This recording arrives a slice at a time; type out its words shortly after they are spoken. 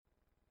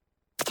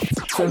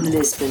From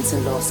Lisbon to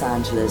Los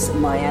Angeles,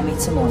 Miami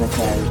to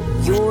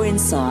Monaco, you're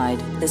inside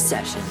the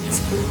sessions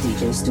with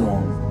DJ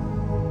Storm.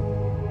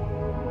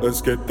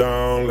 Let's get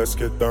down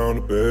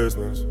to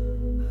business.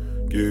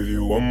 Give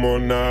you one more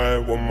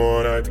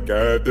night to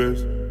get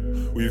this.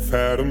 We've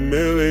had a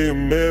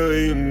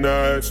million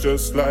nights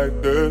just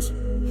like this.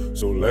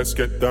 So let's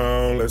get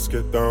down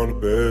to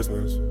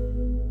business.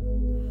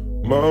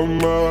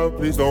 Mama,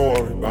 please don't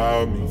worry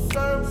about me.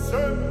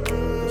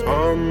 'Cause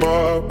I'm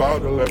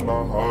about to let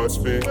my heart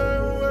speak.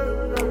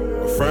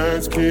 My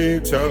friends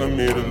keep telling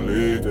me to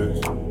leave this.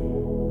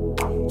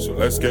 So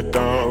let's get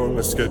down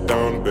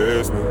to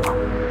business.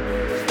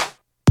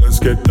 Let's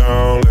get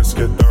down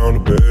to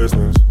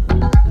business.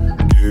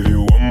 Give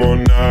you one more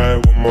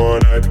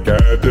night to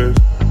get this.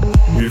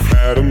 We've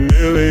had a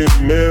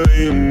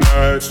million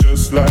nights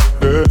just like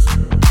this.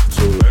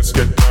 So let's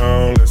get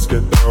down to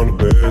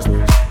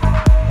business.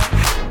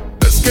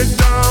 Let's get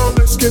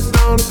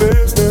down to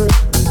business.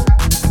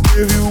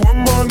 Give you one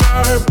more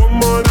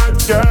night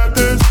to get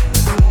this.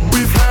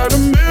 We've had a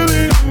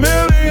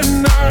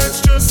million nights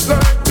just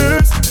like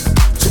this.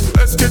 So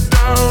let's get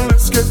down to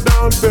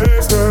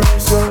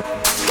business.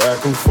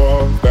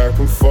 Back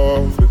and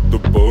forth with the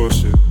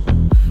bullshit.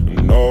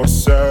 I know I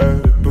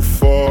said it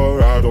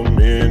before, I don't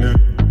mean it.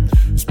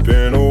 It's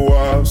been a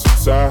while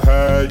since I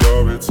had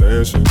your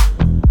attention,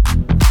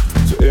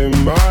 so it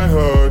might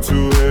hurt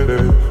to hit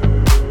it.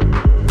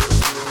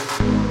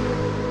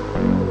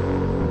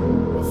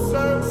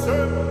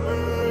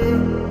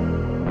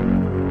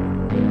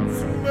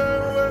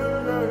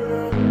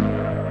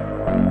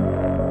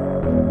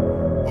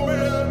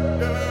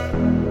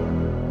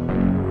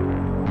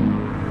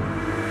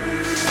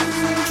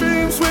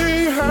 Dreams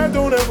we had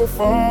don't ever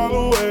fall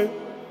away.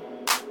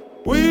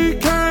 We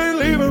can't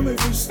leave them if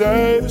we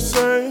stay the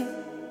same.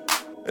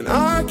 And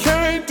I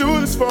can't do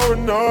this for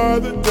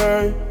another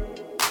day.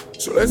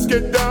 So let's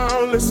get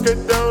down to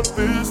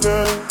business.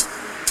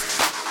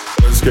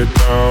 Let's get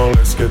down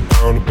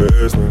to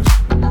business.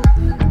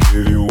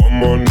 Give you one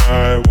more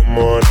night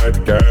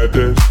to get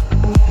this.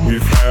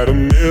 We've had a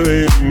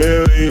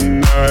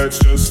million nights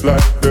just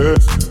like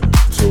this.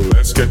 So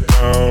let's get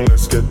down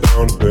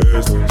to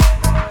business.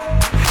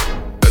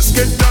 Let's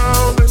get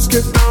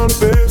down to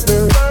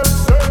business.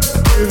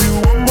 Give you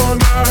one more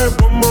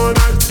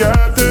night to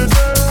get this.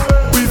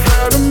 We've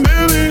had a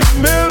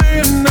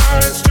million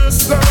nights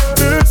just like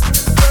this.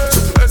 So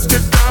let's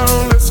get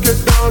down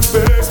to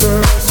business.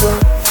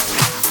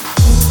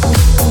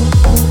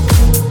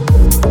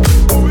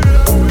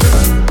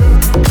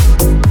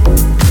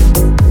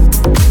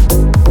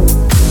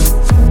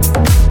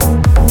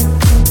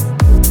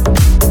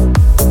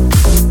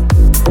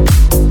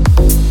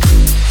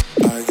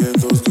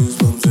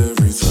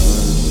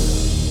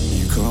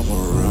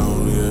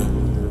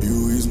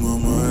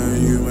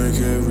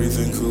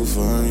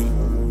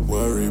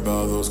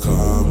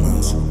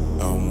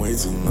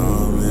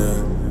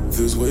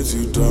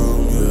 Too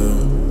dumb,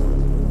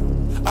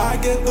 yeah. I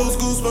get those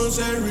goosebumps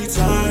every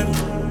time.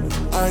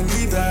 I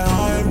need that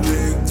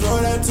Heimlich, throw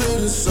that to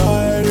the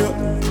side, yeah.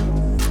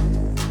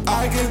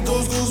 I get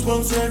those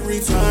goosebumps every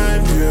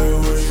time, yeah.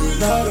 When you're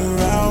not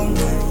around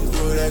me,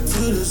 throw that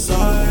to the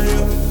side,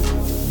 yeah.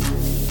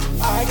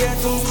 I get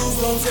those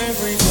goosebumps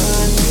every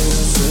time, yeah.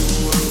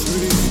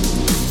 713,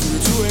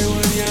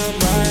 281, yeah, I'm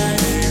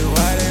riding.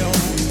 Why they on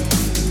me?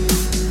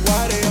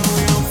 Why they on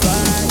me? I'm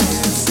flying,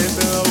 yeah.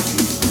 Sipping low-key.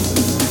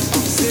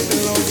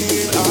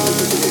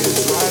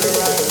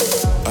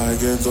 I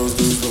get those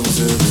goosebumps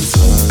every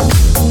time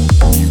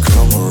you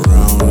come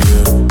around,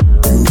 yeah.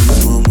 You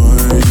ease my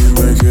mind, you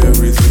make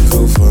everything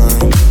feel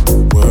fine.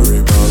 Worry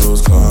about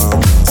those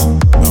comments,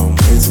 I'm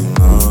waiting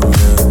now,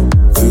 yeah.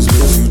 This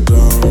makes you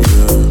down,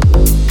 yeah.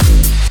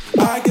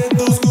 I get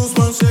those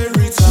goosebumps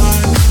every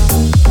time.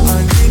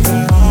 I need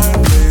that heart,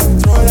 yeah.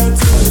 Throw that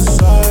to the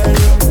side,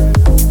 yeah.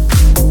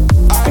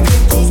 I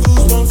get those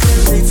goosebumps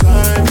every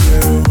time,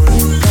 yeah. When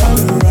you're not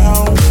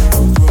around,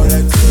 throw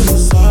that to the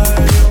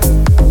side, yeah.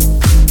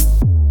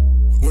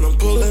 When I'm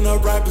pulling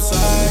up right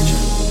beside you,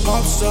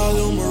 pop star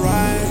Lil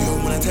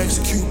Mariah. When I text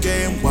a cute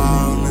game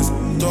wildness,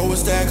 throw a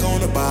stack on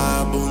the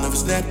Bible. Never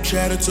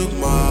Snapchat or took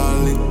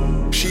Molly.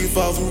 She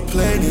fought through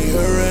plenty,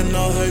 her and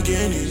all her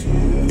guineas.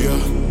 Yeah,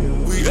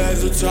 we at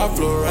the top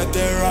floor, right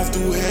there off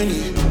through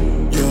Henny.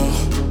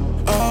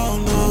 Yeah, oh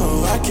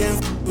no, I can't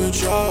f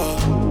with y'all.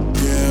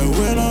 Yeah,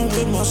 when I'm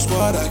with my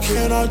squad, I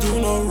cannot do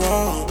no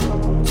wrong.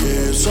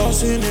 Yeah,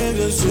 saucing in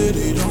the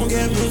city, don't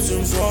get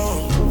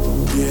misinformed.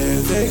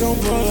 Yeah, they gon'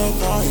 pull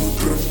up on you.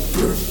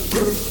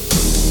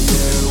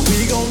 Yeah, we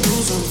gon' do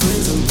some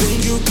things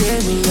you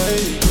can't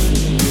relate.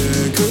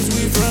 Yeah, 'cause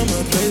we from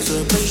a place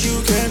you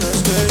cannot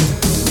stay.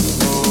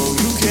 Oh,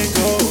 you can't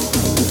go.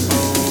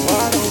 Oh,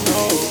 I don't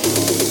know.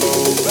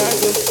 Oh, back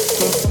up.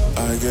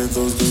 I get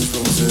those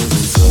goosebumps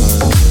every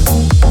time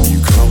you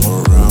come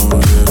around,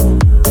 yeah.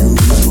 You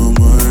ease my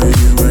mind,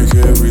 you make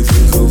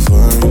everything feel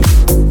fine.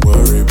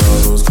 Worry about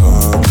those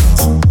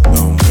comments,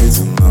 I'm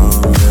waiting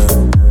now, yeah.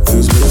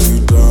 This makes you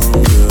down,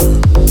 yeah.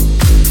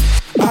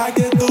 I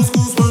get those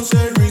goosebumps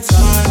every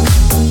time.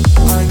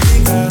 I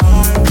need that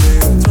high.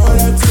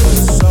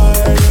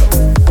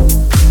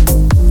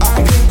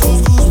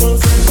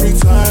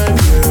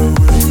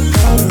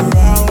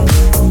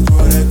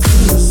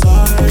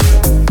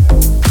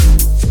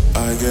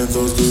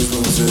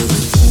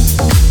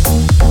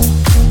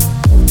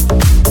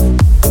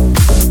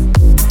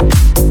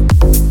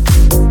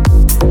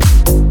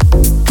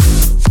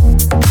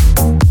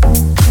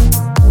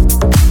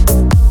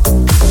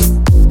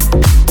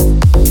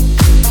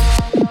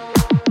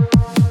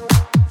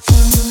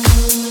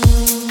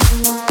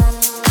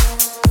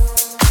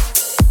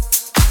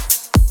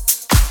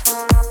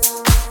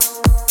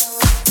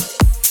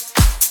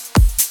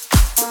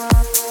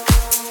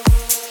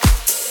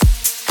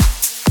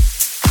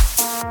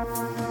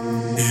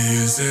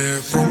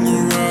 wrong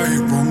or right,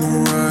 wrong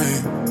or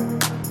right?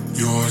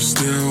 You're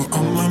still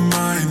on my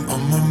mind,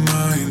 on my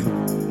mind.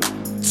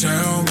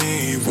 Tell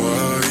me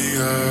why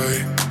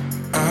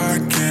I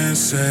can't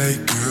say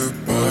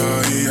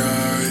goodbye.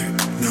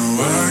 No,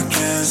 I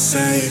can't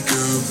say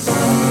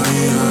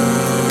goodbye.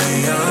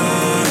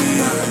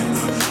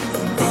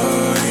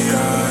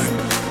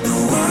 No,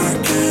 I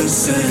can't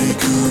say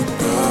goodbye.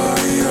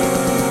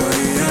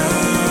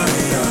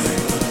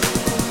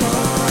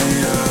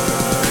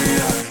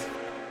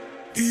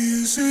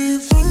 Is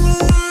it wrong or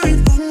right,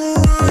 wrong or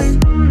right?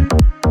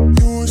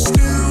 You're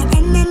still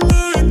on my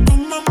mind, on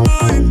my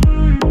mind.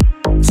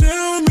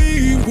 Tell me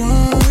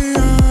why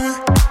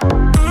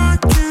I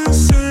can't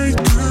say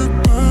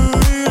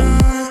goodbye.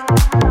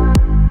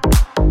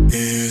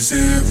 Is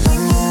it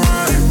wrong or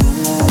right,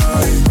 wrong or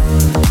right?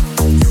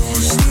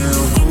 You're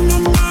still on my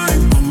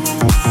mind, on my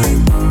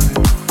mind.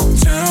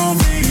 Tell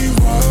me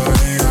why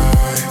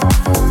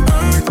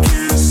I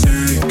can't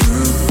say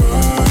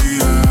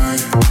goodbye.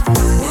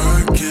 No,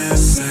 I can't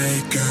say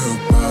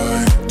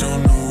goodbye.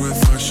 Don't know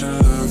if I should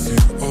love you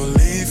or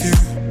leave you.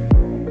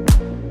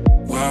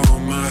 Why will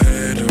my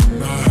head and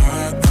my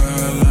heart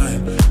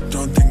align?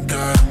 Don't think I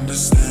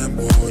understand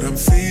what I'm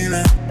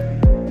feeling.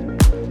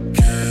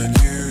 Can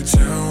you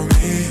tell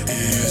me?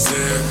 Is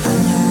it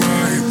wrong or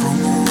right,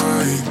 wrong or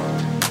right?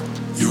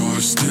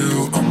 You're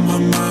still on my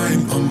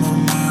mind, on my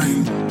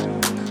mind.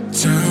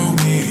 Tell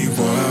me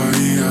why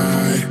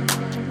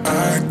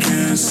I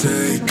can't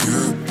say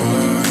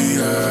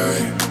goodbye.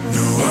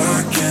 No,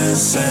 I can't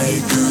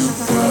say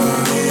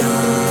goodbye.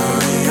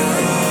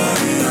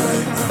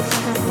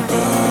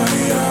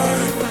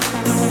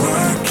 No,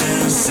 I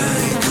can't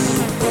say goodbye.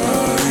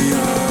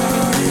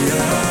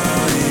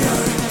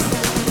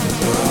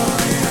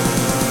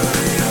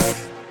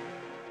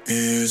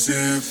 Is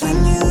it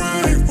wrong or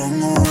right,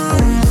 wrong or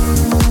right?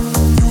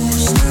 You're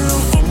still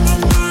on my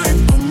mind,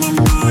 on my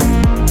mind.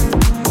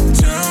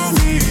 Tell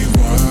me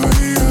why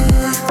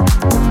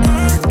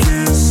I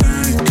can't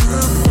say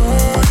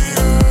goodbye.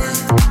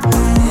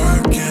 No, I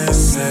can't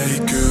say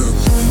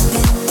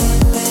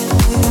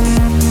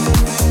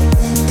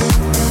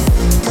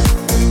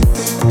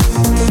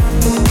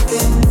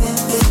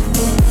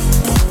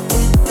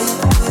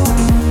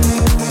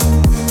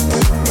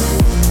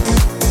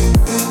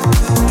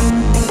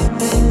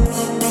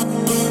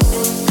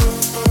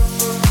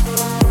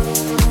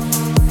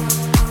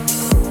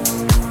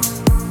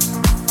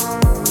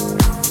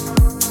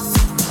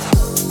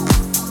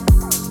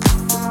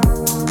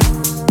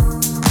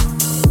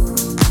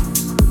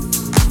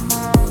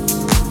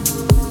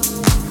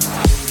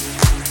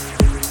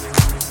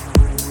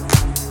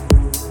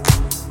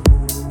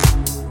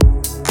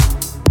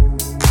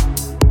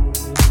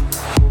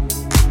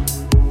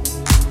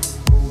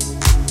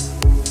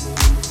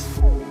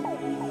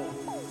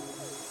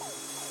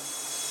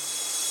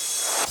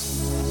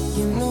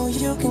You know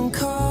you can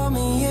call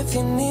me if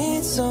you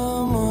need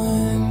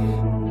someone.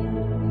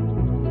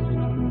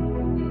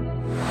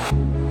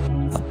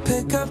 I'll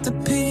pick up the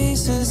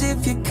pieces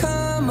if you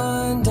come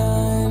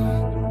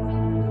undone.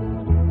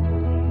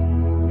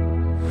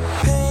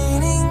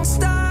 Painting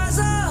stars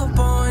up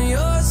on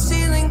your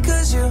ceiling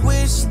 'cause you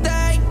wish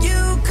that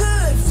you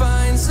could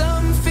find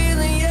some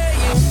feeling. Yeah,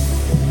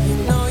 you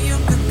know you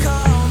could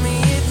call me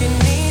if you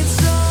need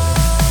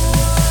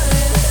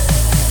someone.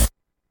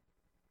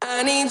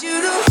 I need you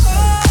to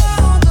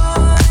hold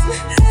on.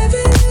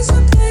 Heaven is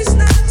a place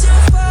not too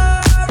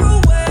far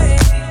away.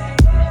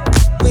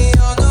 We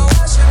all know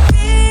I should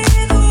be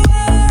the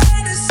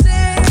one to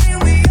say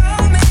we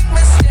all make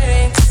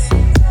mistakes.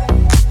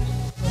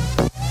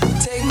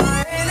 Take my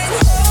hand and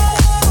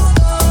hold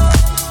on.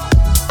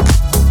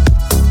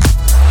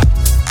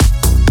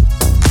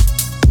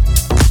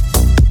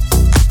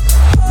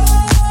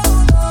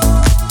 Hold on.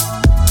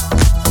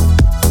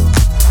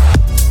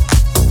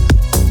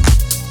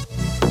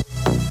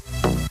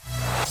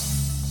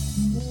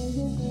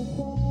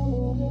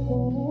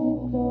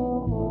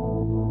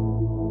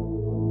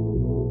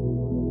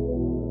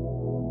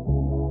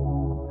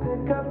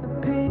 Pick up the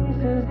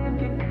pieces if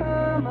you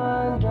come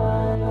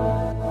undone.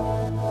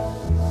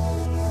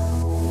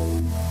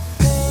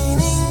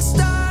 Painting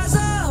stars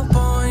up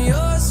on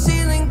your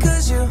ceiling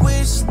 'cause you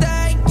wish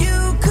that you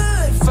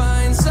could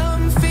find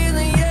some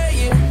feeling. Yeah,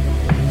 you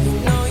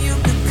know you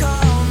could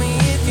call me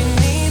if you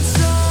need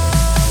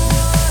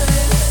someone.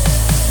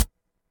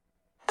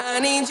 I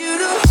need you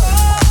to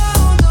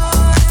hold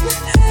on.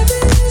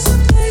 Heaven is a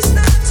place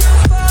not too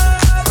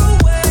far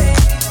away.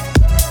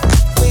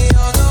 We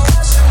all know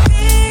I should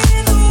be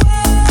the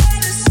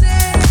one to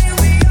say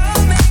we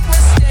all make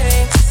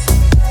mistakes.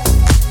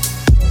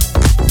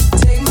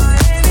 Take my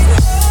hand and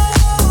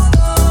hold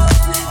on.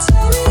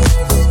 Tell me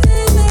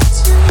everything that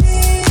you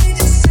need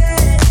to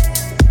say.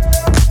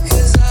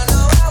 'Cause I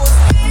know how it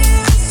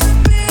feels to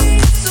be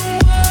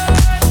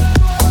someone.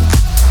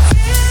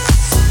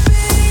 Feels to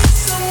be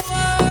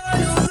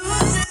someone who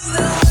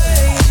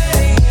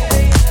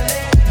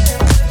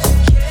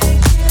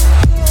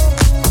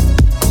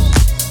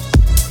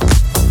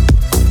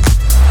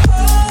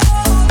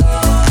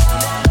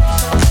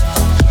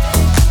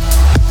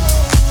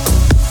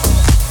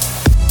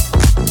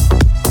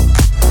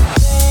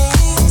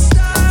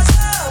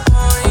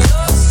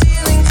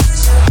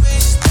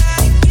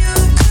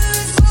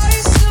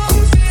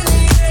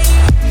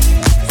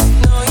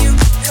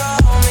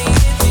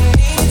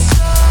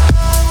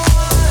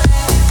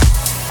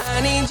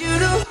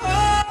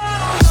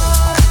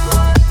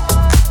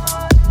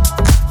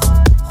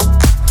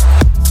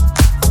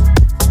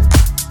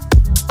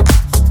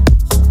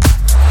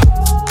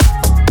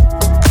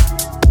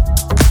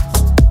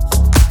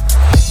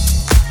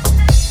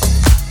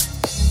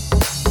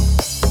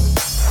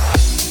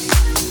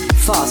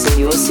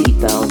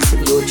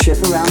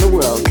life around the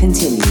world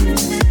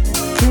continues.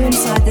 You're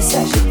inside the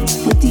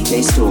sessions with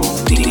DJ Storm.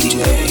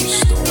 DJ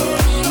Storm.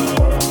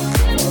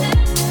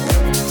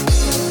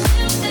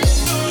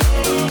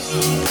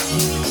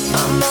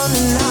 I'm on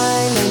an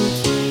island,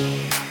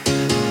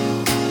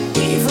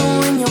 even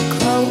when you're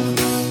close.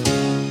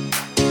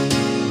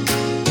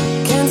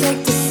 Can't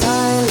take the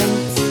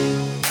silence,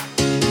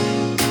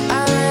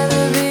 I'd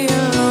rather be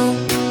alone.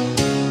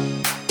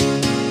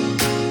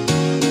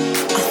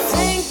 I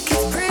think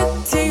it's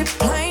pretty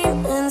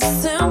plain and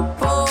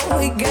simple.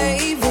 We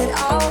gave it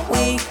all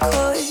we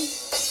could.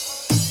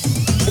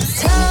 It's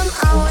time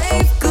I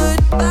wave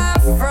goodbye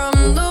from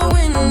the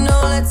window.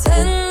 Let's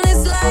end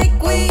this like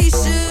we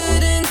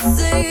shouldn't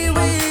say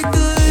we're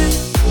good.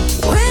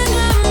 When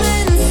I'm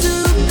meant to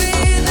be,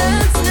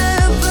 that's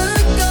never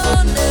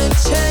gonna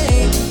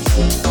change.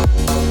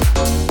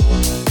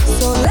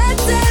 So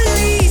let's at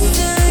least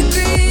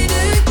agree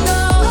to go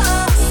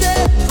our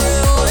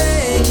separate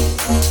ways.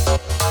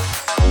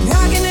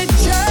 Not gonna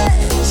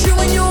judge you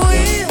when you're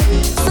with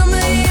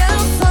somebody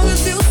else, long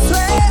as you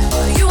swear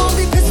you won't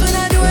be pissed when I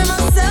do it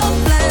myself.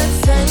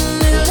 Let's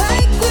end it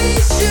like we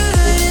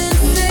shouldn't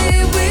say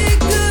we're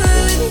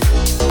good.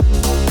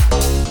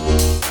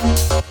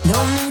 No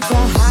need to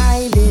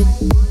hide it.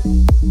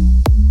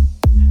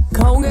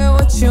 Go get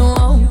what you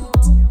want.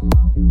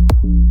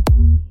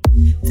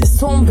 This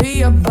won't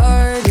be a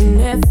burden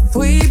if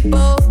we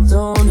both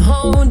don't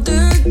hold a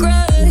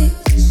grudge.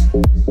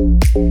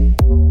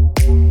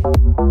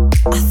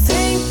 I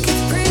think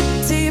it's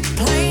pretty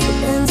plain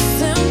and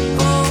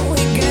simple.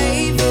 We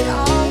gave it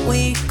all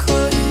we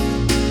could.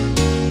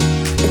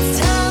 It's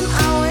time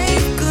I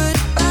wave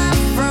goodbye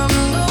from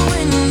the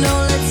window.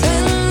 Let's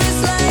end this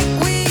like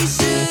we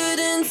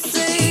shouldn't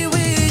say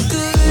we're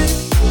good.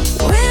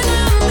 When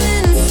I'm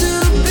meant to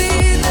be,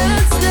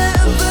 that's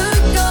never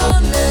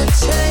gonna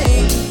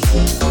change.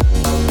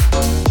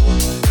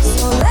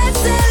 So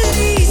let's at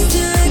least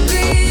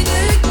agree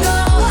to go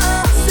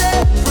our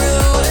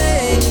separate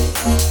ways.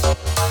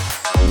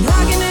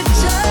 Not gonna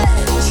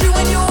judge you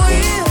when you're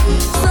with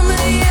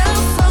somebody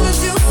else, long as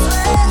you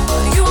swear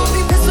you won't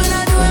be pissed when I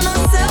do it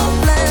myself.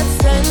 Let's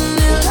end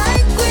it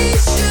like we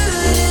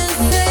shouldn't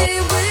say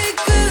we're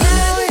good.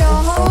 Now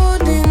you're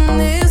holding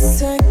this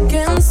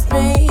against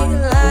me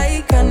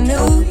like I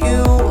knew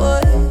you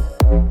would.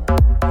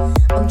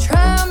 I'm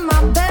trying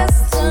my best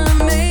to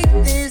make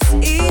this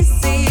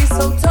easy,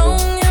 so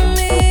don't give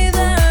me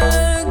the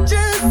look,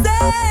 just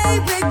say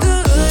we're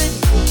good.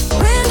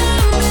 When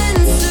I'm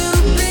meant to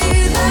be,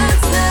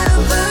 that's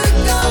never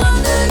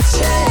gonna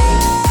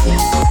change.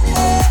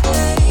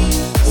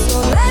 So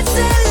let's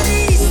at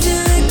least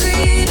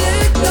agree to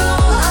go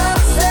our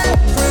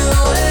separate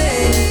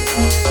ways.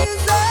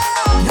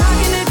 Not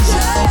gonna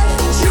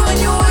judge you when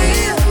you're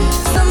with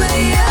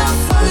somebody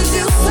else, long as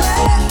you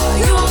swear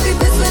you won't be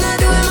pissed when I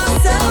do it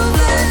myself.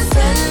 Let's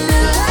end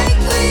it like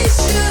we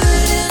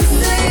shouldn't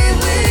say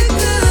we're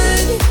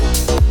good.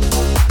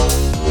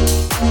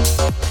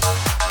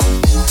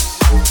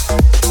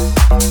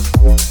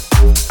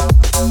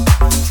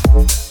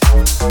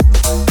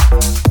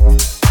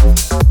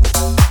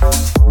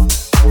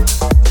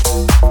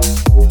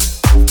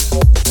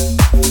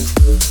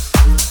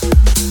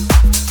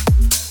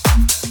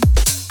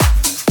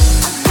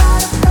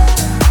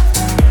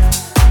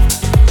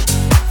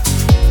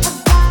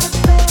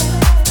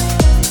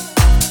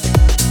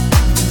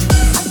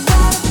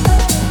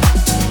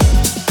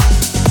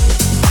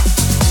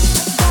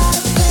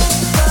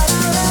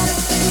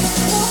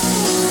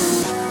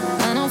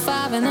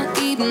 In the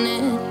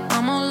evening,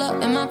 I'm all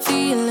up in my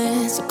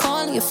feelings. So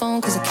calling your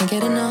phone cause I can't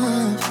get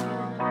enough.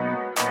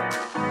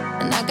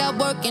 And I got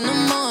work in the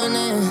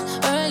morning,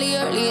 early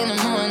in the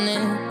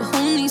morning. But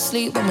who needs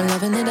sleep when we're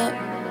loving it up?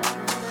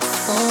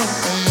 Oh,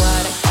 and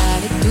what I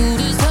gotta do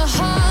is the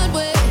hard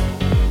way.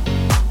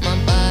 My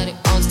body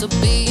wants to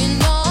be in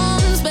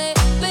arms, baby.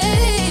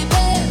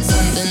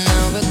 Something I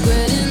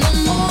regret in the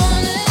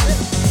morning.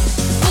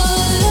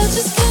 But I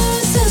just can't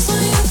resist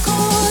when you're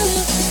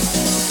calling.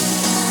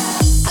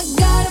 I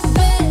got a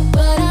bed,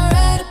 but I'd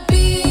rather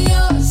be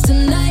yours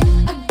tonight.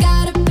 I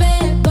got a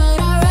bed, but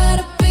I'd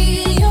rather be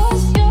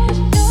yours.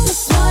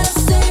 That's what I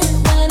said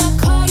when I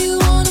called you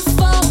on the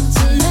phone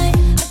tonight.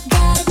 I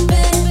got a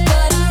bed,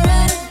 but I'd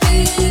rather be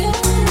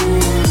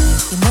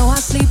yours. You know I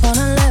sleep on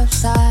the left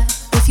side.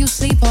 If you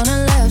sleep on the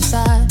left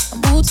side, I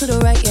move to the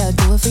right, yeah, I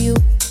do it for you.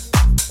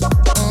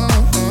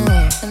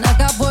 And I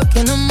got work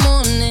in the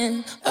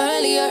morning,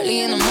 early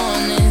in the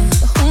morning.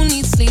 But who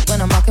needs sleep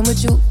when I'm rocking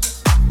with you?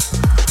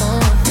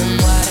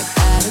 And what I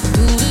gotta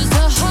do is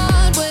the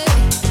hard way.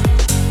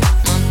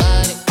 My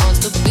body wants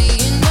to be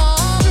in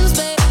arms,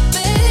 baby.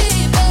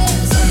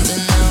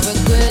 Something I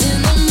regret in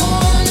the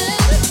morning.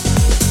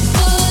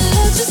 But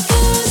I just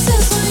can't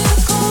resist when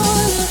you're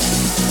calling.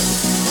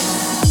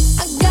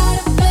 I got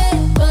a bed,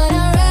 but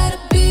I'd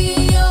rather be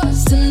yours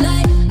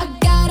tonight. I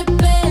got a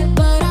bed,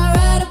 but I'd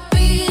rather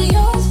be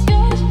yours.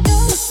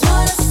 That's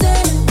what I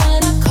said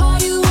when I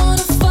called you on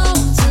the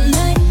phone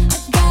tonight. I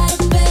got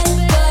a bed,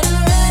 but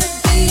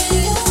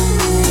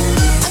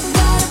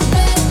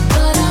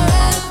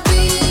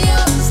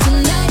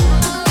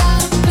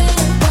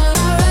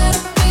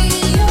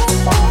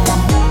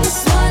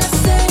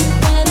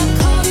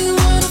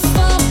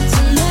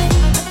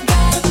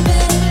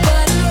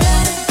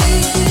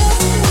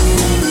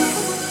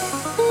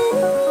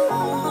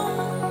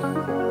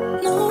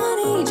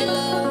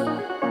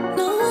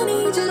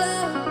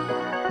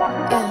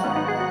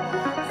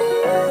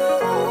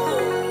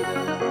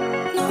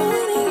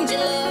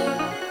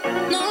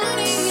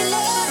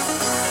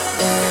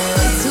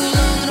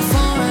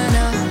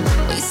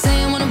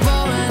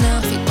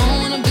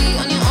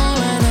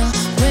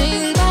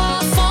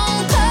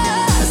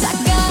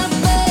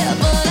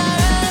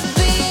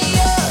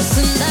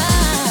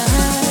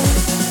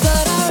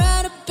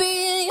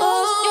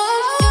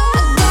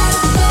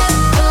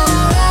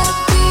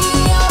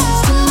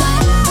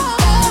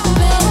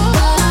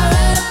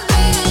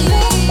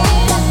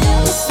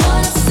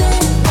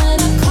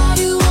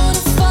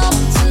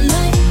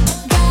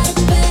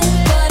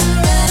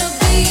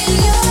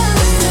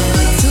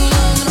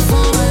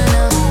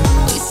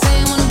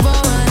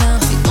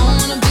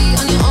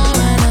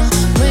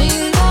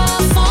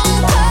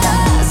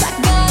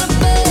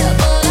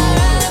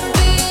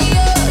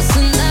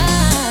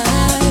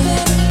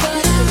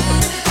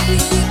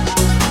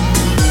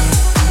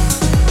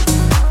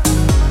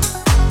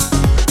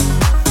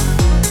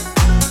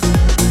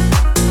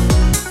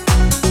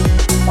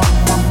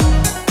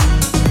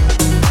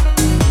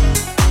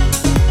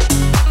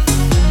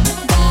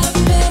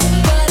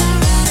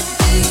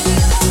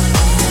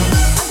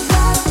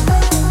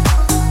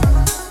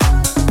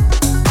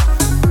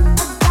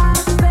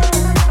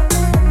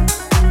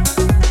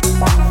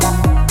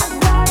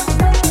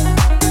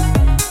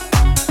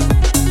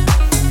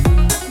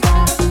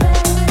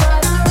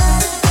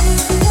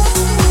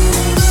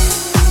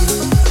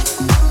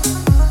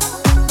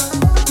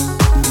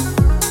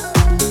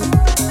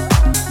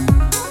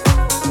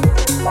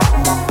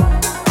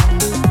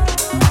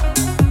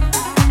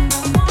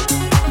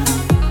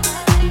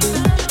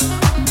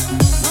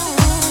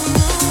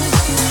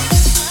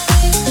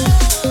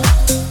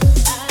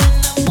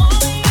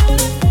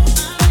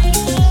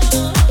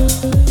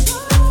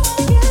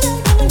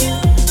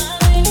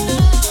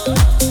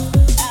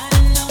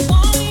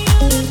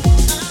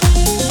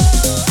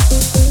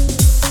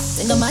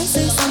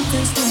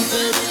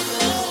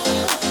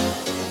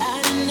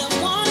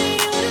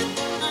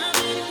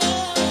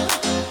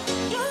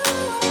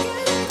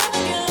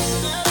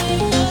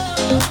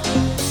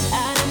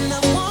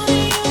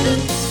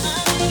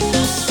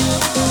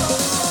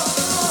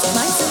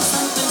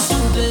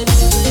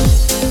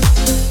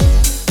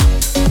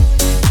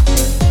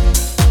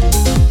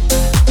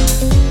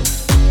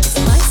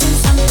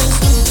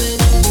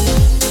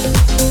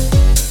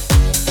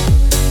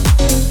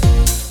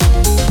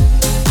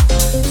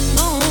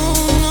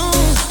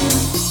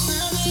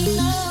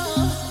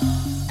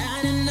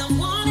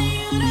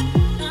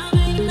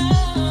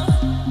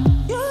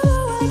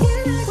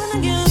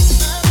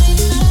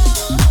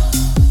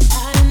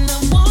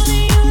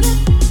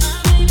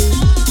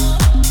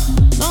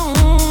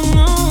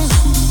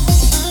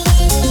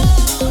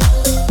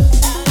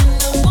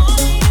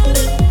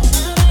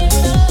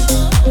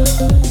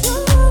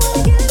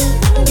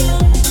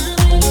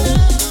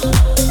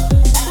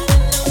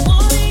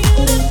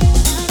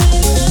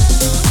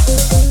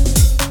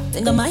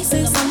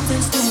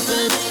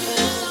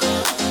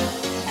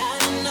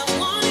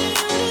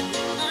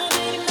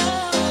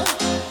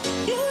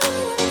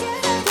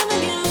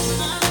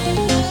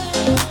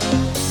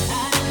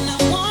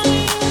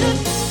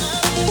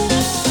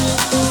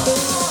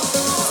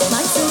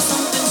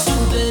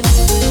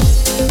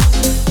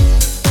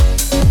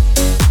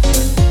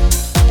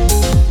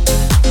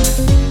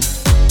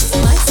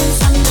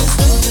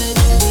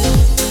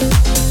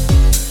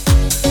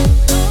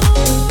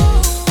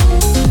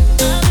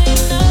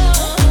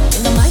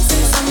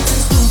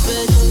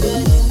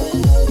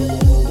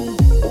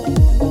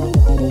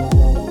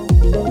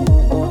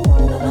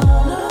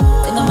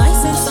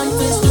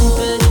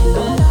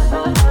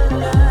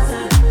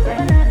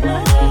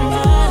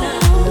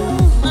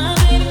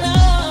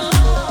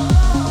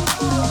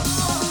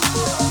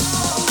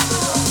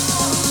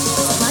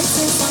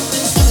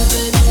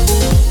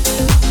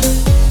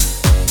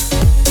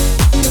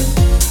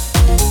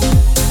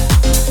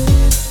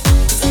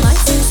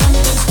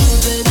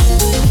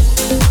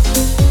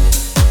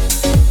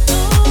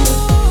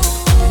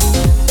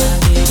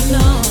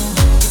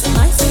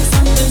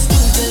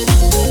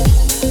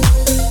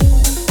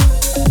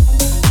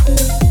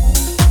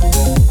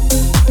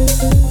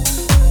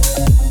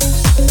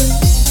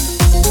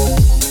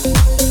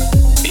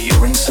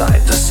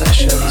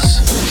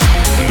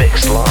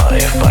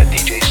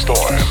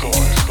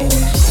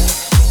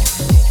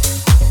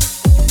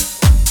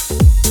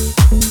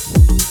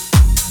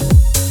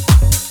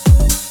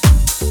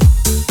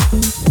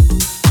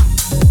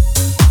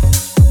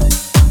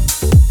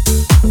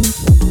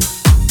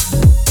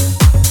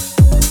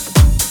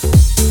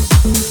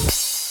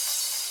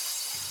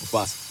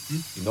boss.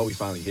 You know we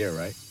finally here,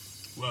 right?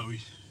 Well,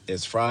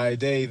 It's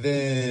Friday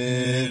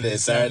then.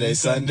 It's Saturday,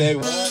 Sunday.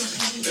 What?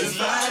 It's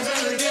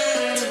Friday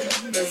again.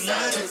 It's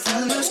Friday,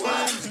 Sunday.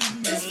 What?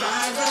 It's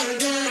Friday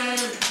again.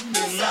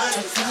 It's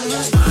Friday,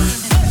 Sunday.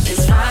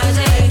 It's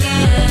Friday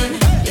again.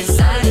 It's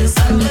Saturday,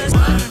 Sunday.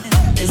 What?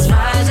 It's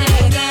Friday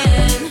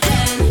again.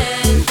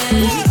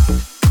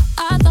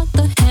 I thought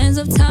the hands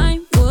of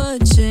time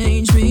would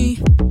change me,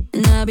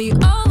 and I'd be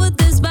over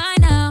this by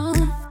now.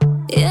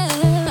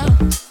 Yeah,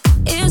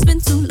 it's been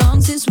too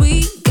long since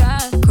we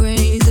got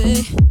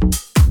crazy.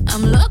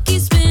 I'm lucky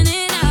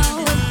spinning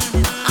out.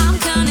 I'm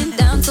counting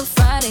down till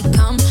Friday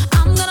come.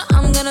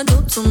 I'm gonna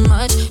do too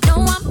much. No,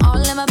 I'm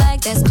all in my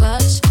bag, that's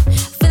clutch.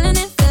 Feeling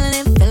it, feeling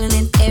it, feeling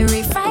it.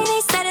 Every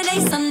Friday, Saturday,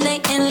 Sunday,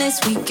 endless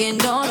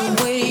weekend on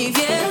a wave,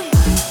 yeah.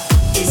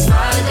 It's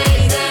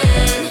Friday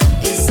then.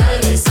 It's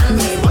Saturday,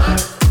 Sunday. What?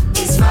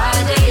 It's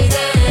Friday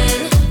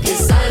then.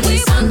 It's Saturday,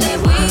 Sunday.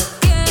 What?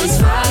 It's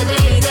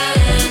Friday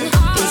then.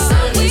 It's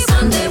Saturday,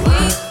 Sunday.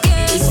 What?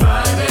 It's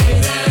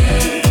Friday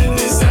then.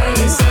 It's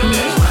Saturday,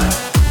 Sunday. What?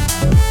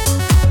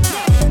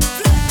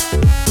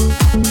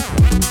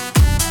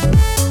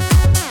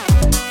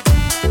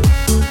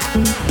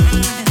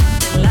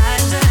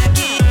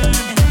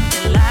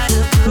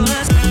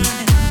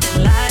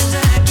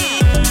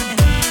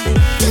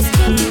 This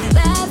can't be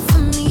bad for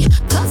me,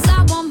 'cause I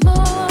want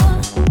more.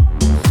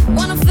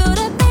 Wanna feel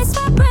that bass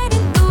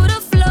vibrating through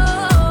the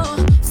floor.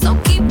 So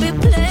keep it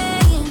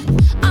playing.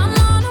 I'm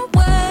on a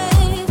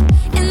wave,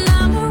 and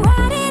I'ma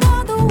ride it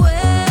all the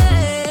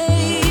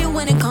way.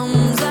 When it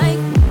comes like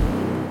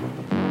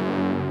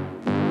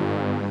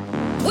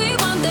we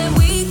want that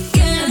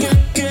weekend.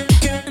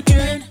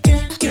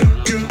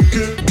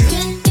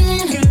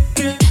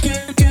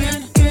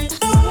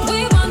 We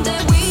want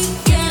that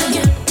weekend.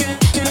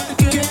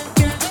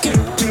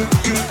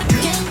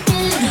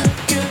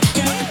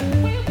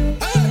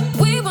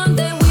 We want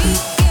that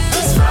weekend.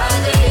 It's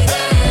Friday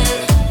then.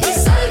 It's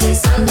Saturday,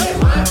 Sunday.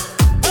 What?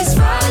 It's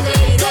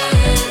Friday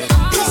then.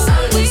 It's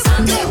Saturday,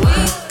 Sunday.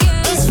 What?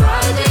 It's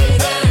Friday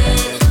then.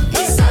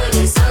 It's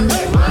Saturday,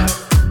 Sunday. What?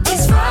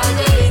 It's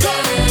Friday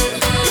then.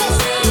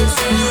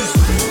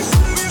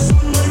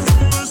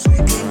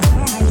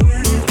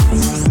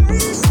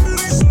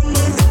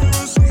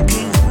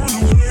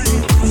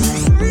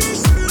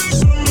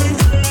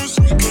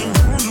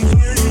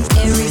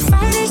 Every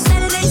Friday,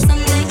 Saturday,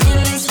 Sunday,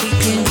 endless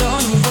weekend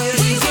on the way.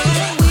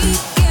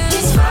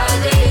 It's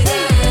Friday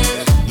then.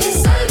 It's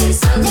Saturday,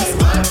 Sunday.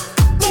 What?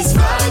 It's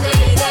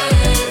Friday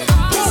then.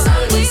 It's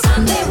Saturday,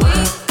 Sunday.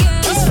 What?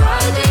 It's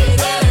Friday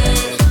then.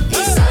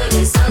 It's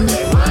Saturday,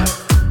 Sunday. What?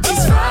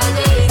 It's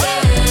Friday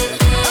then.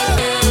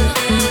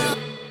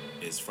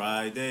 it's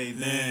Friday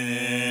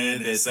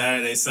then. It's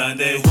Saturday,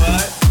 Sunday.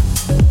 What?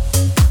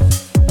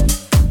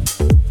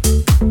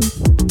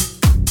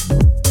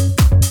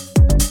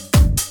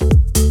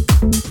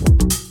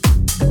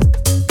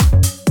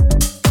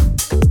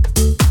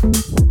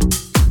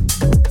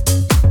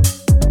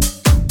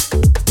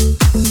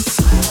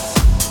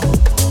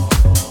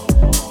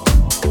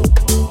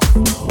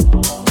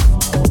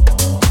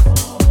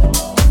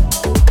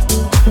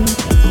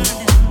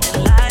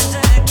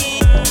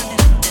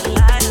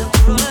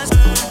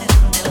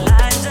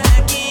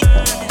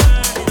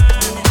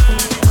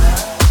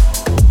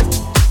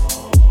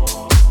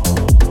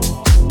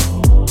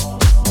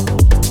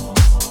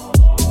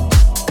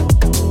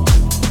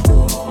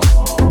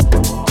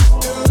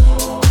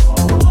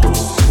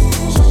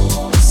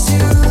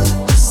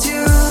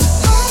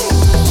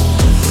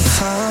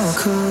 How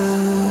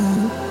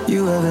could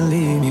you ever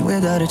leave me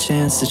without a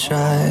chance to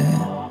try?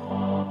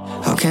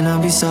 How can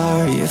I be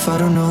sorry if I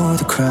don't know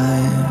the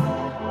crime?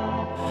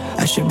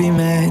 I should be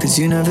mad 'cause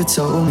you never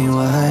told me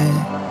why.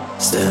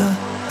 Still,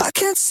 I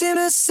can't seem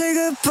to say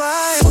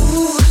goodbye.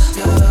 Ooh,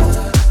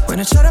 yeah. When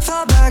I try to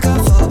fall back, I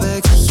fall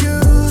back to you.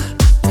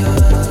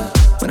 Yeah.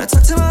 When I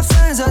talk to my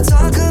friends, I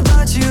talk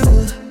about you.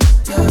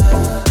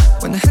 Yeah.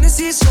 When the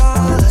Hennessy's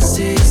all I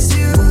see is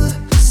you,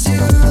 it's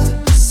you,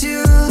 it's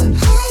you.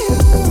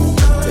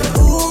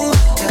 Yeah, ooh,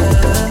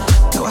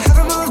 yeah. No, I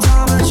haven't moved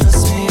on, but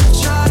trust me, I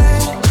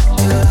tried.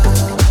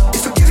 Yeah.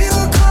 If I give you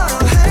a call,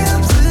 I'll hang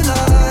up the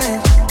line.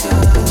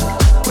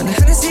 Yeah. When the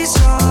Hennessy's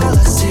all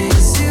I see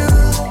is you,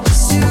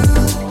 it's you,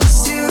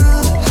 it's you.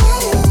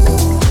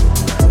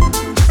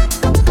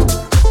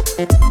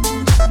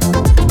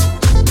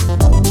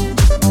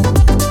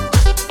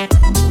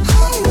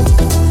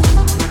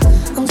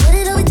 I'm good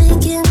at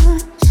overthinking,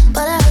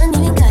 but I haven't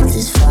even got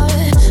this far.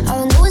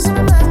 All I know is in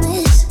my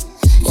madness,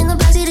 in the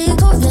backseat of your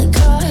Corvette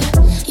car.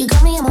 You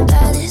got me in my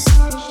baddest,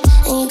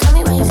 and you got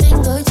me by your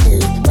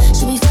fingertip.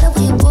 Should be fed up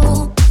with your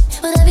boo,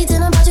 but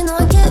everything about you know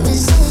I can't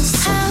resist.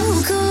 How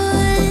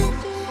could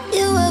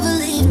you ever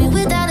leave me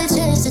without a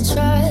chance to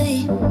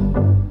try?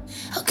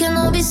 How can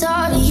I be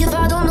sorry if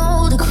I don't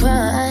know the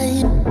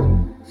crime?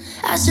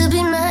 I should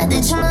be mad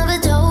that you never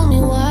told me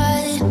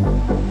why.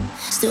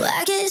 Still,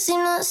 I can't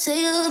seem to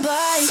say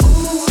goodbye.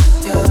 Ooh,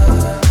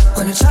 Yeah.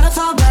 When I try to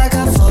fall back,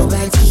 I fall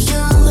back to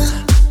you.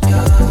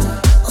 Yeah.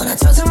 When I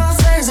talk to my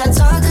friends, I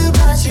talk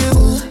about you.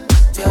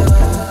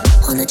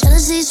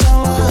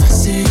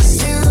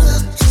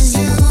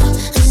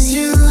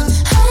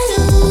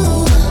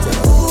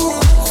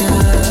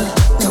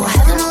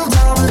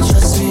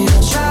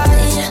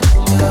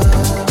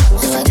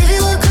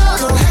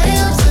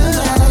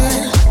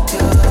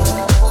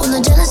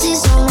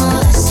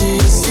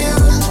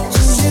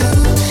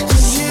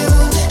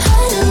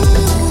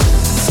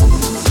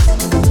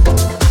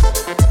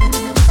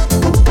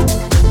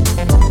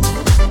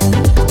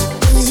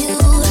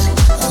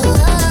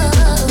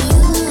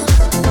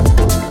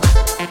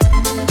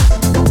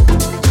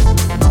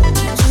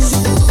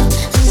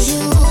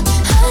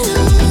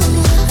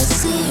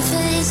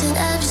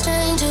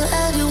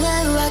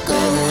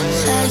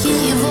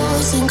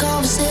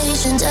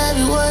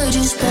 word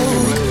you spoke.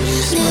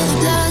 Nearly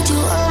blocked you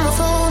on my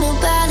phone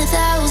about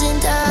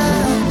 1,000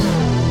 times.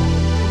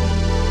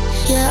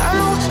 Yeah, I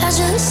know I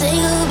should say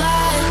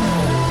goodbye.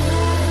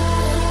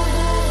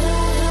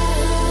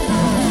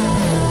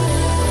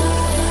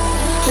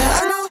 Yeah,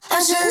 I know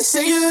I should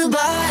say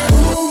goodbye.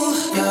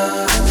 Ooh,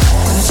 yeah.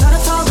 When I try to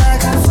fall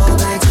back, I fall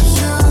back to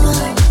you.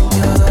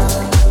 Yeah.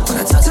 When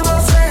I talk to my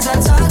friends, I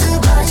talk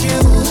about you.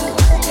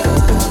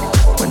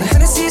 Yeah. When the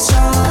Hennessy's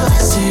strong, I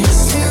see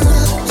it's you,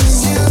 it's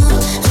you,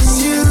 it's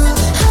you.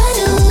 I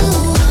do.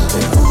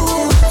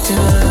 Ooh,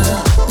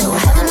 yeah. No, I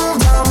haven't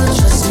moved on, but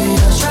trust me,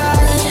 I'll try.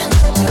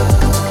 Yeah.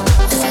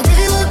 If I give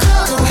you a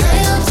call, don't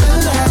hang up the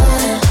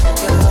line.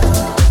 Yeah.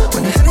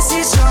 When the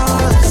Hennessy's strong,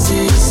 I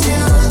see it's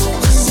you,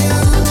 it's you,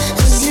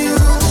 it's you.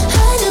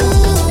 I do.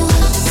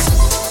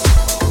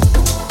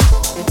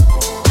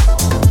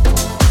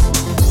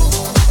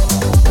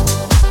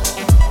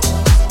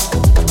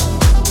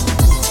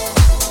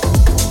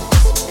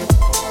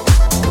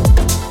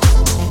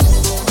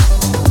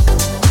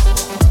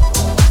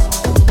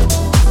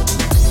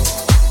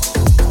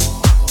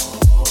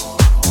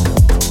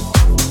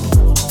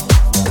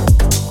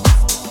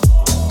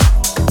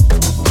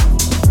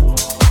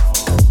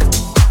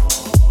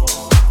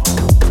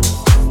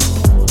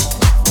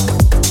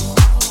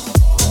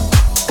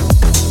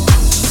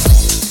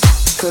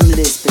 From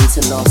Lisbon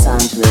to Los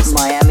Angeles,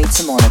 Miami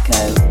to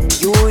Monaco,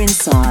 you're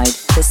inside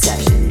the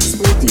sessions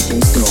with DJ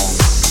Storm.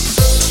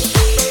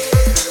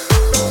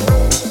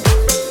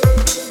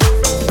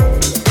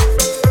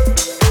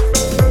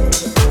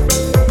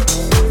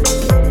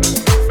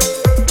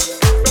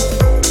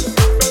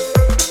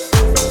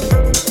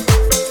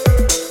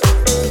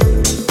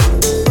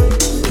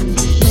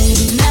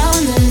 Maybe now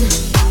and then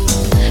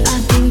I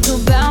think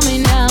about me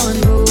now and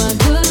who I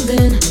could have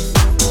been.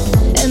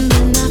 And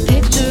then I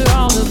picture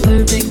all the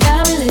perfect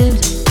that we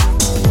lived.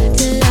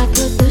 Till I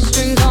put the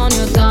strings on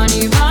your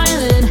tiny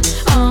violin.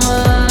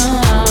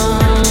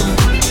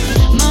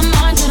 My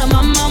mind said I'm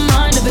on my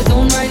mind of its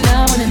own right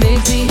now, and it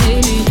makes me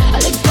hate me.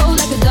 I'll explode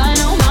like a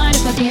dynamite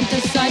if I can't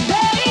decide,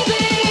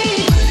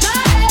 baby. My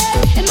head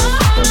in my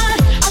heart,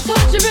 I'll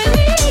torture in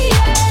me,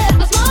 yeah.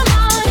 Lost my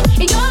mind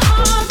in your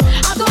arms,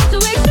 I'll go to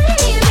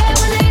extreme, yeah.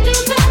 When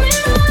angels tell me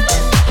run,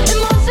 and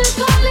monsters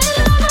call it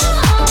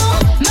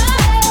love. My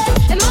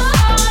head in my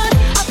heart,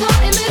 I'm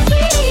caught in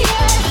between,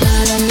 yeah. La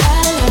la la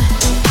la,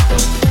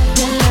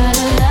 la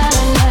la la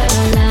la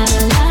la la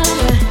la la.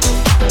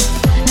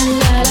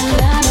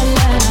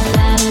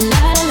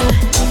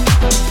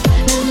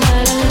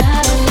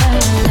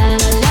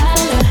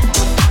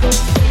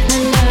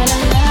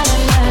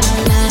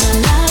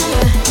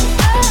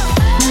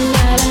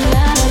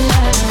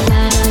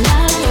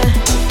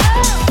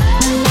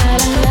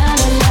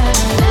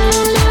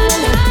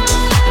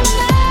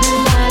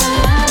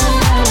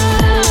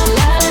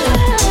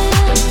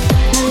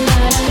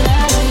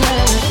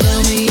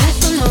 Tell me yes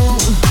or no.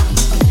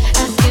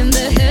 Asking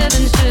the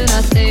heavens, should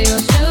I stay or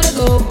should I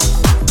go?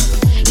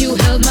 You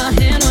held my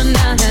hand when I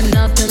had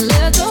nothing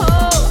left to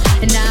hold,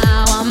 and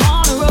now I'm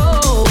on a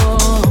roll.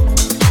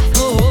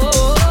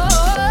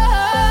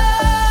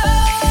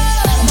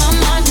 My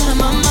mind said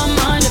I'm on my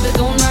mind of its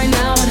own right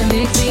now, and it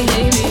makes me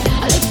hate me.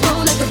 I'll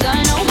explode like a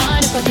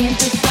dynamite if I can't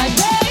decide,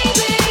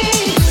 baby.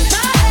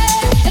 My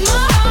head in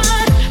my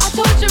heart, I'll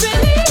torture in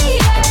me,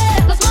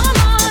 yeah. Lost my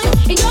mind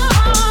in your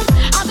arms,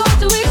 I'll go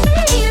to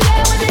extreme,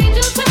 yeah. When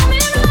angels tell me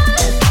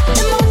run,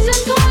 and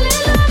monsters call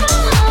it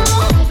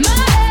love. My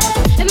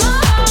head in my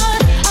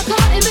heart, I'm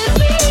caught in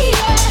between,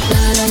 yeah.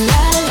 La la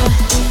la la,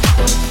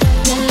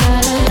 la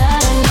la la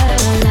la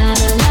la la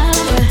la la.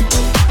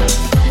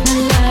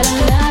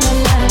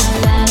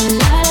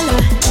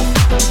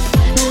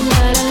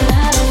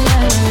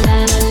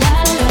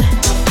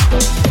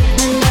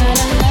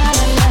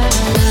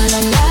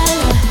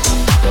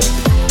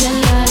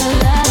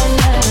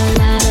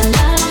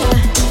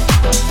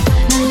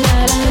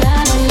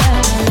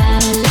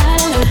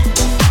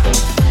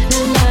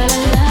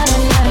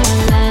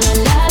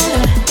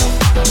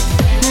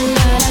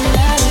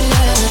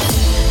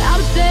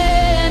 I'm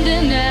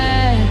standing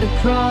at the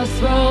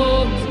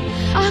crossroads.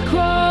 I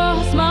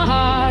cross my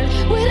heart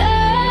with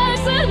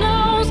X's and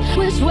O's.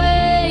 Which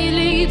way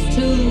leads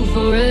to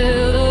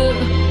forever?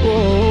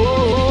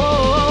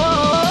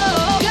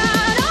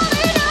 God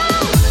only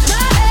knows.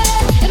 My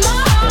head in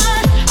my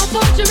heart, I'll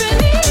torture in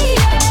me,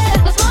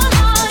 yeah. Lost my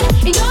mind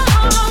in your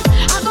arms,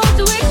 I'll go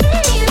to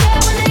extreme, yeah.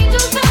 When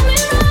angels tell me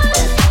run,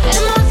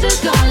 and monsters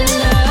call it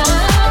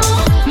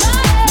love. My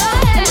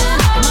head in my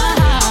heart,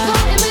 I'm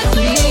caught in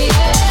between,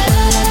 yeah.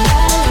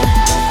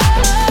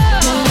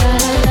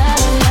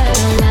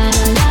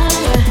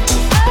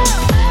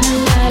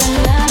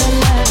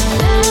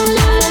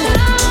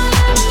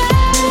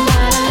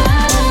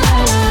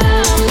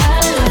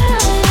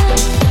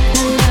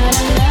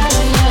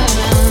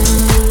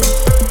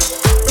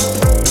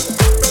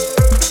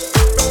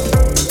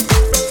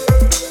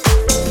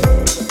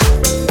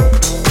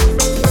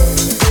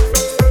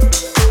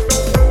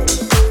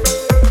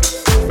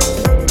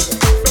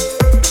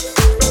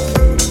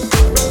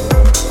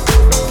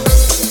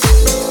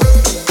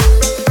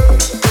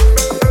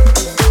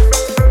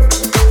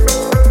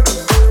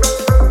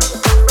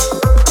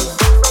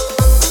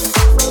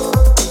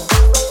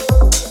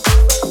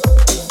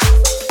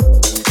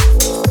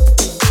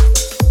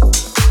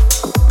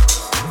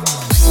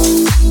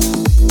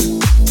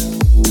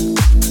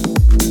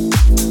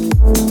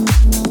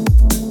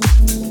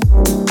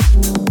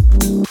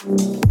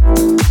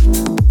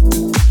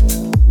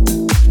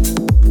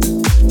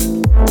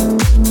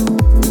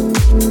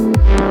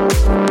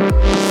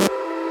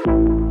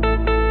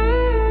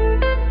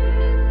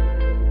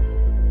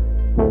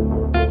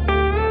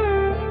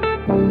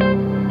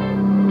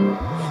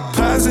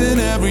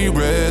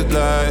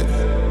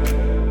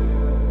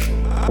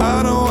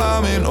 I know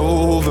I'm in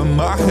over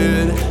my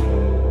head,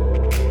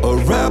 a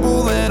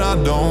rebel and I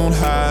don't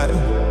hide.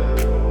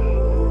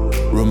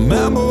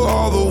 Remember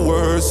all the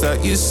words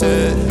that you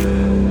said.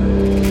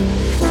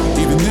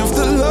 Even if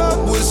the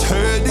love was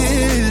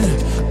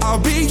hurting, I'll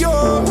be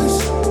yours,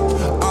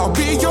 I'll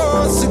be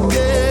yours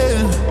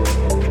again.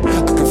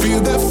 I can feel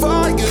the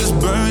fire's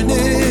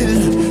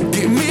burning,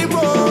 give me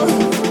more.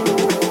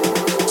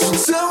 So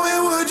tell me,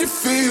 would you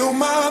feel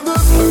my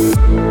love?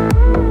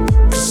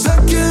 'Cause I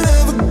can't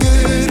ever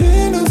get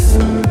enough.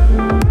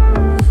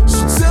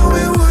 So tell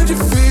me, would you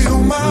feel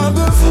my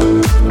love?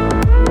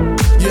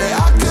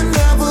 Yeah, I can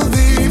never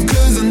leave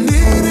 'cause I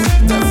need it,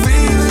 that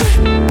feeling.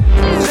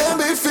 Let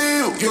me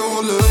feel your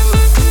love.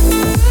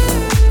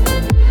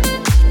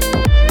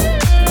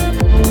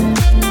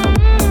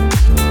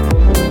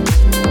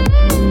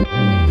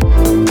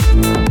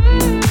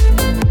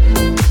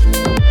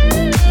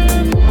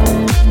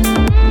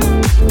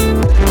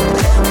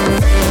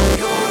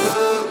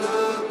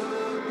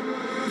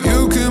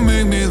 You can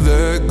make me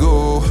let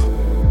go,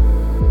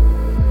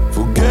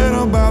 forget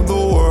about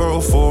the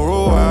world for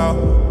a while.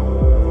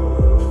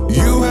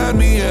 You had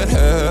me at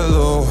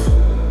hello,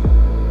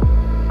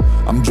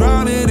 I'm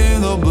drowning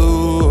in the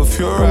blue of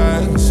your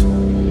eyes.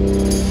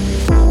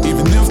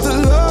 Even if the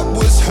love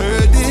was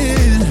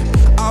hurting,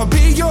 I'll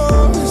be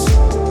yours,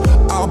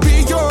 I'll be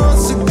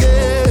yours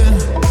again.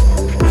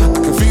 I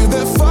can feel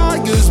that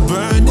fire's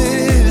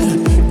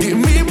burning, give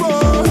me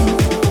more.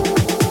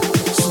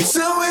 So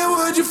tell me,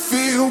 would you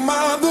feel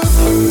my love?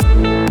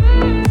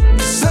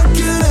 'Cause I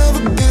can't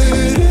ever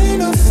get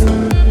enough.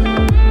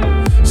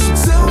 So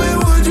tell me,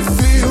 would you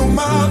feel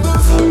my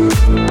love?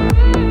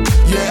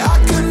 Yeah, I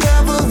can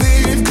never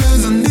leave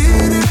 'cause I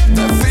need it,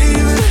 that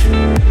feeling.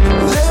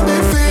 Let me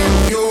feel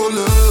your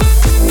love.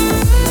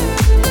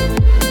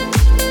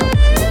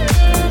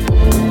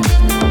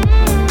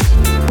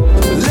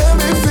 Let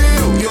me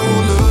feel your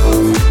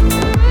love.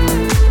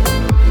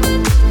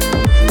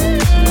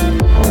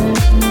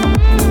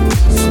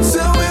 So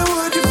tell me,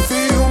 would you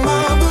feel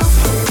my love?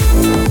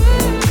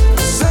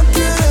 'Cause I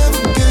can't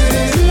ever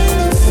get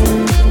enough.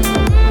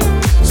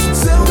 So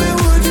tell me,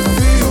 would you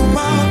feel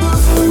my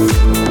love?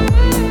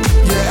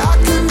 Yeah, I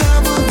can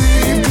never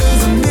leave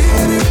 'cause I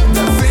need it,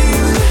 that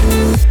feeling.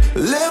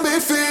 Let me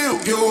feel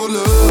your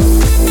love.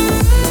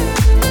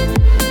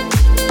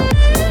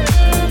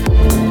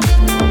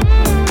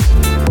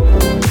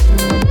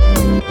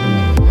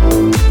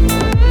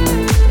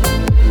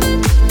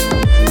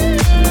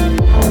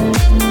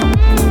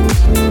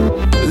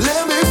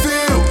 Let me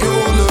feel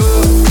your love.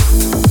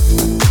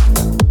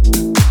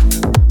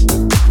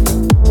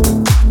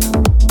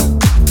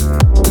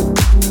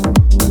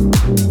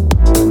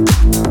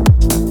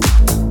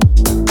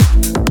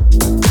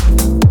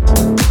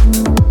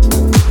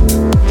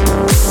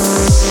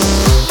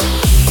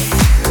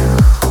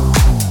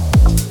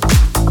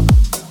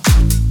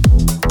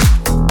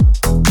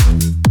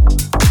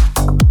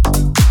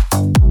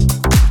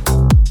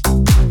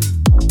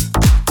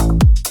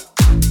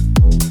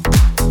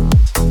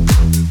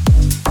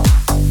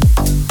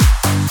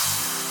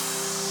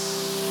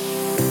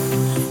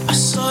 I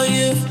saw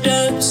you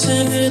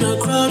dancing in a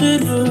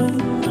crowded room.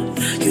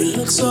 You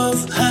look so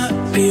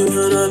happy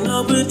when I'm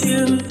not with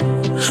you.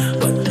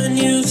 But then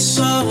you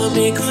saw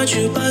me, caught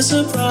you by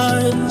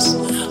surprise.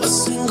 A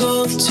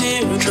single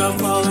teardrop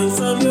falling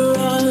from your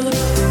eye.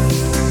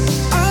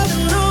 I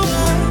don't know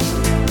why,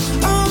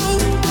 I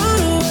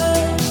run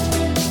away.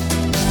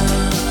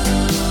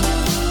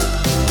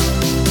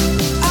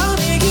 I'll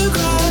make you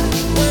cry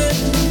when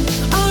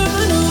I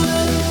run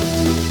away.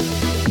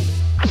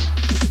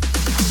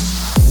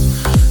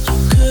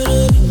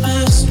 Could've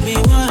asked me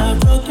why I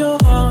broke your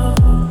heart.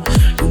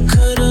 You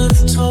could've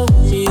told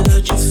me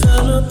that you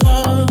fell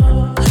apart.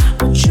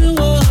 But you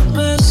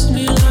all-messed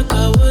me like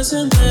I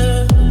wasn't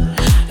there,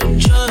 and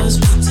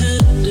just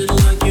pretended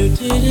like you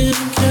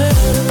didn't care.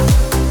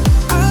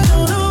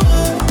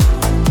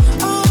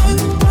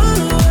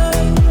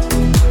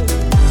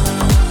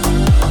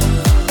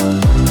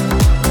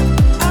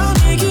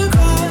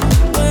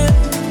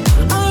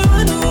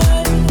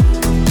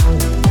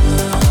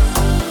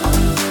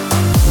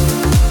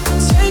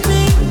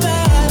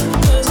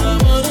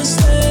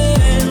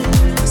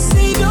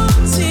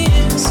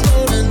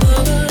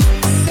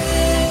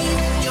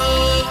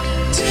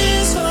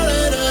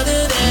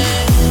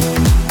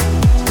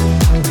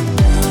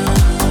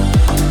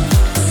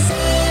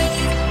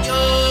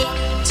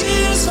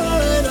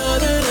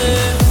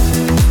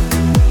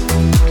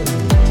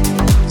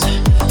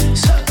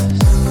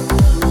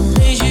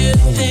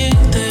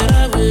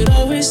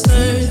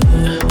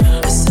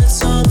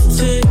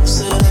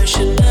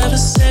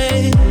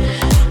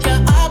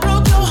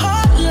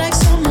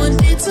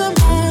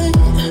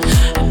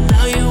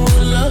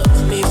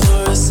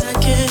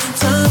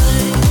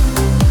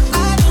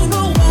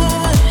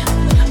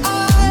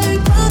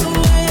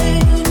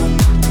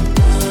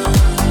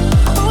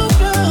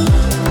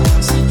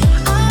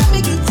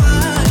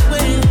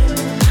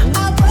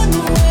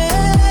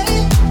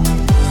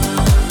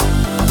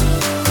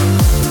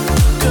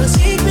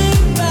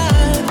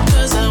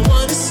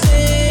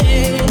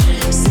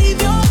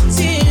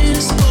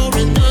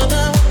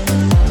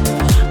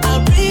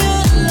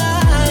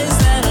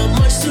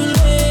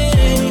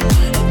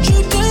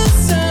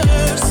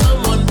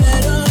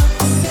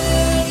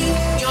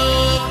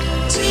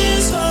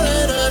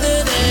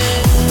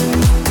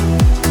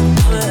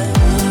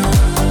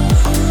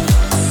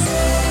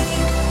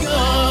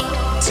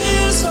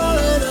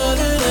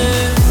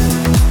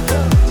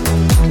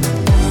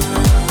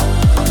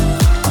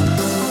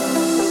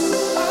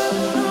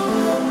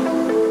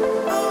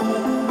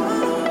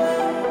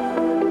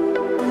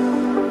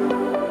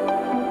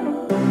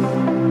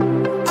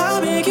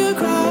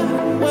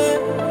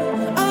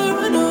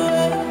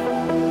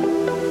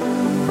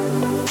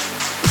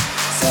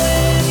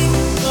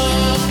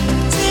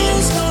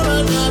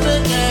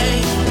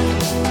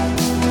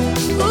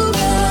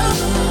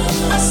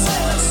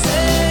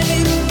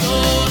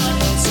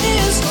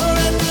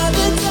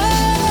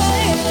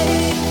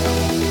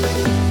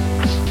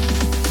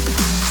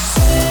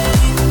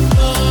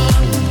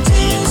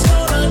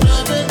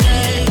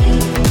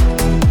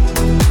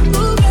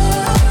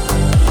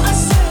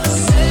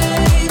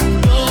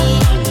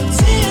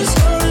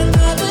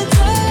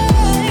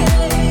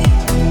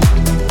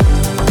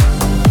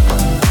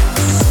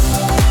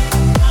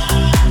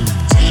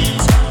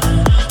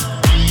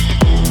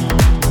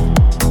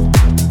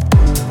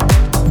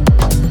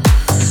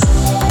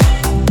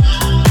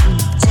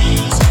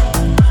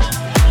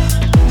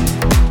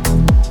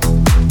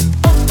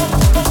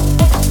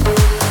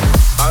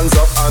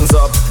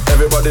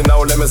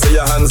 me see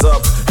your hands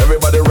up.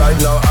 Everybody right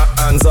now,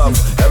 hands up.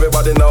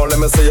 Everybody now, let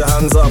me see your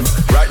hands up.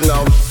 Right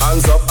now,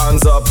 hands up,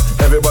 hands up.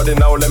 Everybody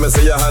now, let me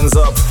see your hands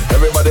up.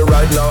 Everybody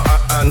right now,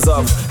 hands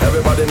up.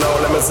 Everybody now,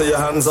 let me see your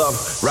hands up.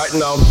 Right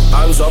now,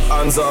 hands up,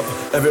 hands up.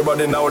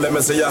 Everybody now, let me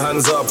see your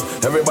hands up.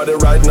 Everybody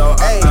right now,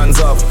 hands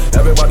up.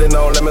 Everybody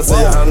now, let me see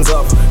your hands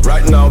up.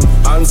 Right now,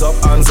 hands up,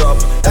 hands up.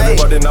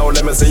 Everybody now,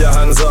 let me see your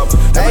hands up.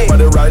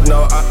 Everybody right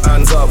now,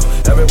 hands up.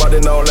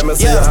 Everybody now, let me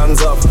see your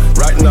hands up.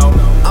 Right now.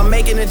 I'm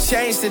making a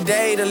change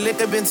today. The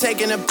liquor been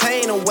taking the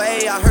pain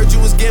away. I heard you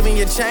was giving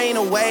your chain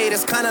away.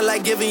 That's kinda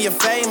like giving your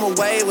fame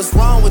away. What's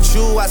wrong with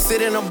you? I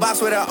sit in a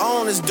box where the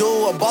owners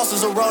do. A boss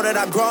is a role that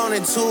I've grown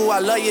into. I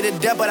love you to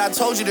death, but I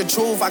told you the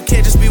truth. I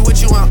can't just be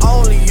with you and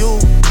only you.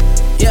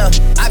 Yeah,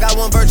 I got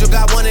one Virgil,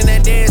 got one, and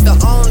that day is the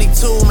only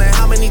two, man.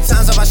 How many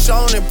times have I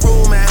shown and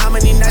proved, man? How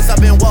many nights I've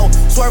been woke,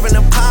 swerving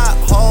the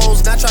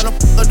potholes, not trying to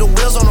put the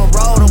wheels on the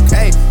road,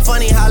 okay?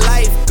 Funny how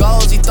life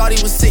goes. He thought he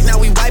was sick, now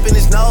we wiping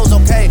his nose,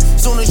 okay?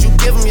 Soon as you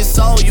give him your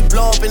soul, you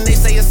blow up and they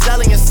say you're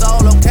selling your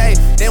soul, okay?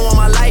 They want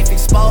my life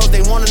exposed,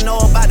 they wanna know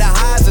about the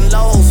highs and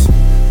lows.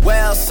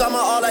 Well, summer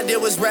all I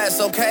did was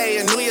rest, okay?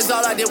 And New Year's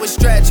all I did was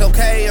stretch,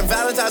 okay? And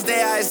Valentine's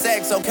Day I had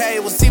sex, okay?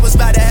 We'll see what's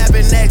about to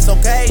happen next,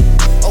 okay?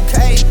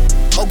 Okay,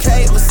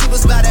 okay, we'll see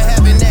what's about to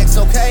happen next,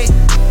 okay?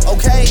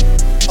 Okay,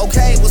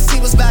 okay, we'll see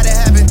what's about to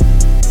happen.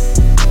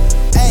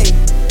 Hey,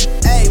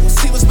 hey, we'll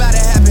see what's about to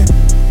happen.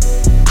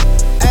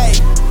 Hey,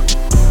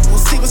 we'll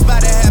see what's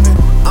about to happen.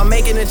 I'm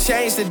making a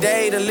change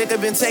today. The liquor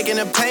been taking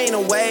the pain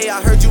away.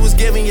 I heard you was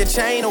giving your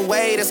chain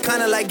away. That's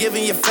kinda like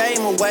giving your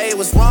fame away.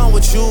 What's wrong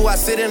with you? I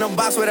sit in a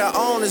box where the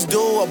owners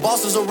do. A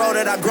boss is a role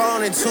that I've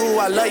grown into.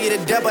 I love you to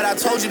death, but I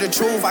told you the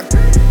truth.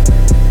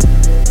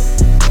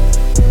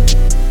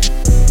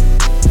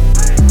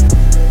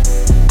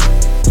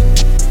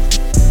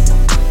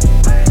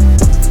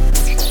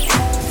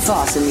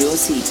 Fasten your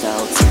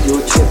seatbelts.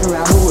 Your trip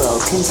around the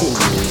world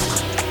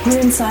continues. You're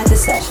inside the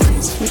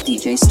sessions with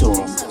DJ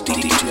Storm.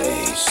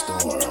 DJ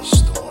Storm.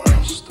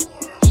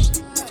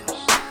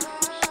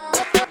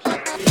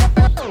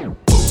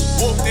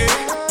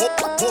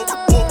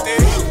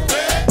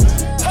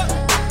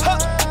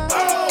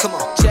 Come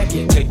on, check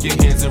it. Take your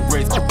hands and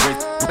raise them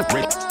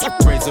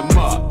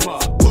up.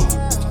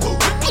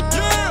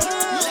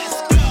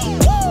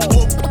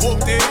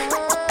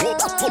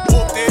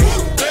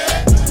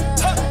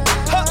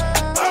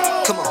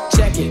 Come on,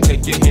 check it.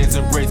 Take your hands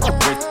and raise them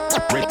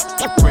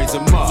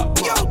up.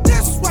 Yo,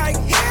 this right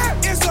here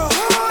is a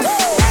hood.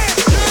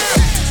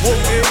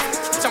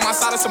 Check my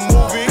side of some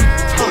movie.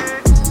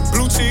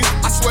 Blue cheese,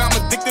 I swear I'm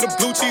addicted to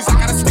blue cheese.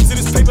 I gotta stick to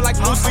this paper like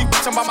Lucy.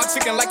 I'm about my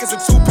chicken like it's a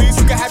two-piece.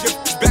 You can have your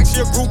back,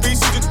 she a groupie.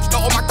 She just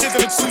throw all my kids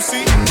in a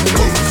two-seat.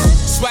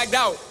 Swagged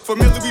out,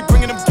 familiar, we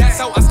bringing them gas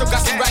out. I still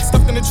got some racks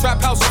stuffed in the trap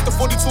house. Off the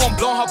 42, I'm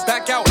blowing her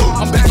back out.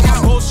 I'm back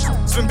on bullshit,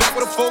 spin back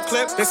with a full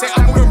clip. They say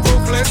I'm moving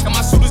ruthless, and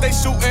my shooters they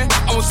shooting.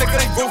 I won't take it,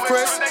 they roof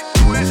Chris.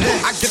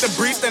 I get the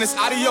breeze, then it's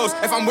adios.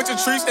 If I'm with your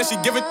trees, then she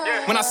give it.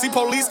 When I see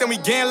police, then we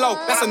gang low.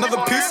 That's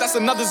another piece, that's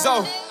another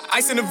zone.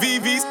 Ice in the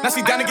VVs, now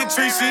she down to get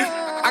treachy.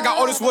 I got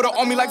all this water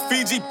on me like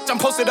Fiji. I'm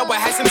posted up with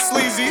hats and the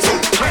sleazies.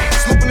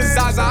 Smoking the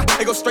Zaza,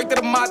 they go straight to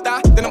the Mata.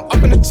 Then I'm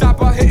up in the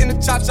chopper, hitting the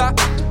cha-cha.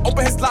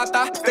 Open his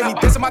lata, then he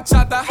dancing my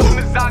chata. Smoking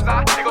the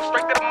Zaza, they go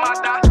straight to the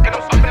Mata. Then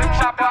I'm up in the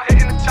chopper,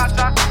 hitting the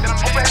cha-cha. Then I'm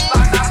open his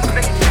lata,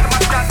 then he dancing my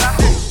chata.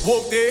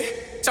 Whooped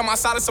it, check my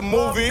side of some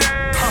movie.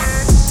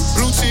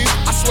 Blue cheese,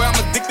 I swear I'm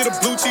addicted to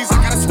blue cheese. I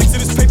gotta stick to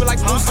this paper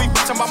like Lucy.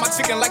 I'm about my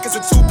chicken like it's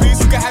a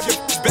two-piece. You can have your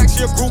back,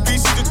 she a groupie.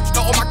 She just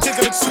throw all my kids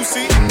in a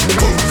two-seat.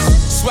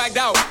 Swagged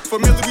out,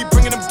 familiar, we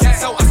bringing them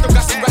gas out. I still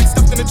got some racks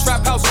stuffed in the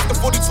trap house. Off the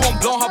 42, I'm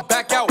blowing her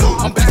back out.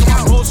 I'm back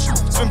on bullshit,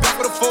 spin back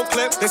with a full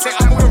clip. They say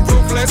I'm moving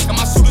ruthless, and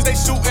my shooters they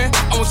shooting.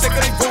 I won't take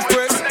it, they roof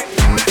Chris.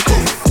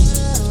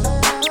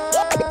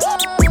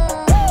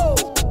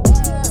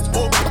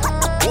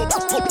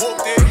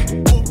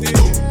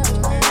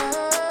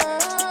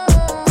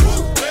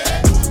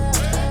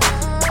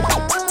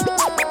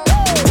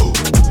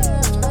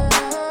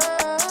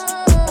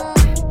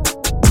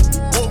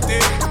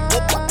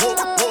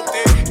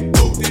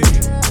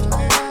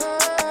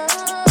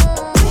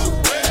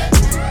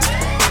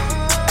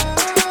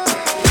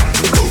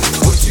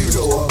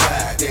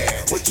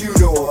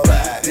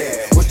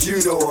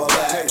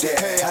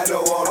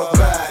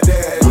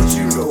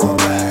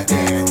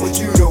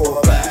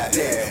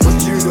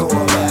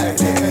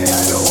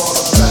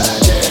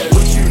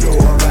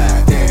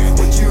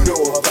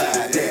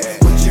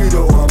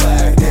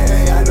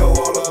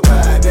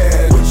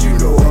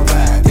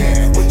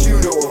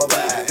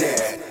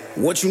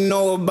 What you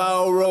know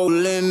about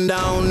rolling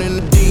down in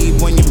the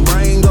deep? When your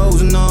brain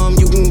goes numb,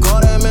 you can call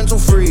that mental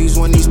freeze.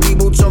 When these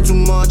people talk too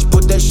much,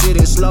 put that shit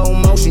in slow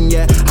motion.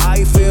 Yeah,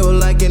 I feel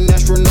like an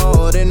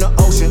astronaut in the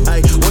ocean.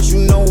 Ay, what you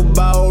know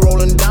about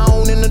rolling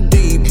down in the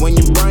deep? When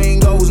your brain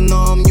goes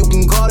numb, you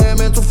can call that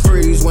mental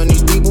freeze. When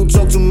these people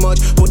talk too much,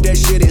 put that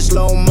shit in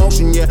slow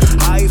motion. Yeah,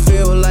 I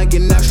feel like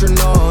an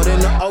astronaut in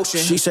the ocean.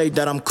 She say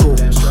that I'm cool.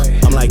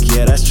 I'm like,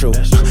 yeah, that's true.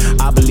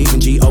 I believe in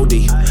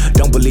G-O-D,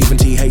 don't believe in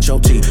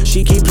T-H-O-T.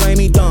 She keep playing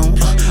me dumb.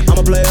 I'm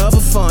a player for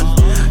fun.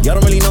 Y'all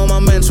don't really know my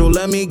mental.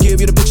 Let me give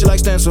you the picture like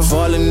stencil.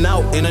 Falling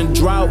out in a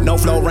drought. No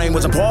flow, rain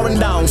wasn't pouring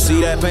down.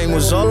 See, that pain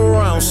was all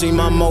around. See,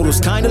 my mode was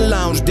kinda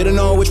lounge. Didn't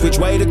know which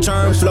way to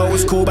turn. Flow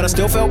was cool, but I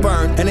still felt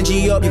burned.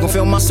 Energy up, you can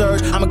feel my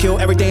surge. I'ma kill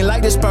everything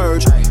like this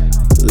purge.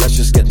 Let's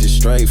just get this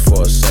straight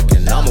for a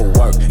second. I'ma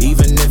work,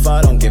 even if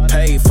I don't get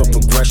paid for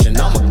progression.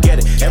 I'ma get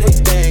it.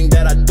 Everything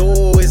that I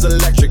do is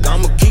electric.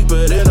 I'ma keep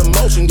it in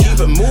motion, keep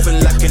it moving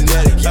like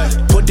kinetic.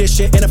 Put this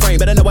shit in a frame,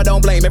 better know I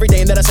don't blame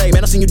everything that I say.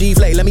 Man, I seen you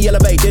deflate. Let me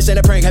elevate. This ain't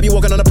a prank. Have you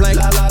walking on a plane?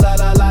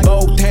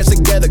 Both hands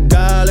together,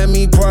 God, let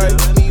me pray.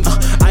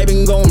 I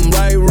been going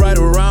right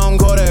around,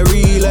 call that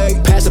relay.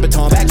 Pass the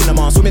baton, back in the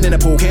mall, swimming in the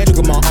pool, can't you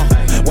come on?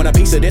 Want a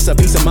piece of this, a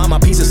piece of mine, my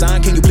piece of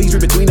sign. Can you please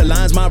read between the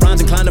lines? My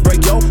rhymes inclined to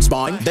break your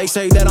spine. They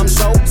say that I'm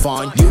so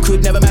fine, you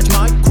could never match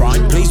my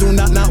grind. Please do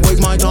not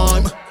waste my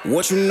time.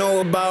 What you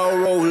know about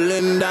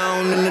rolling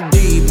down in the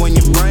deep? When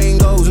your brain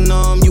goes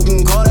numb, you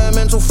can call that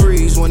mental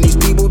freeze. When these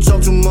people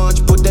talk too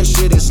much, put that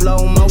shit in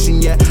slow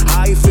motion. Yeah,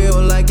 I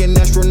feel like an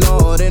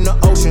astronaut in the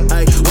ocean.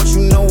 Ay, what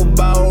you know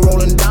about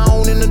rolling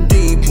down in the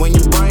deep? When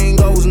your brain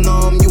goes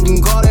numb, you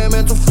can call that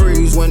mental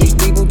freeze. When these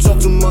people talk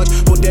too much,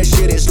 put that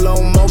shit in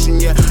slow motion.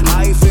 Yeah,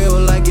 I feel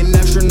like an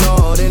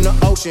astronaut in the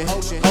ocean.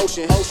 One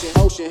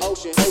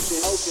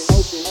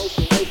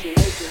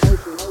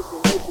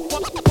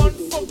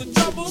for the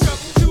trouble,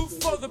 two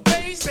for the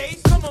bass.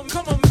 Come on,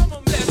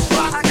 let's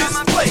rock this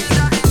place.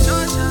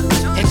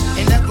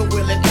 And never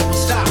will it ever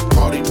stop.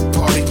 Party,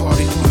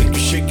 make you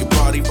shake your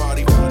body. Put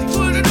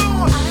it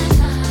on,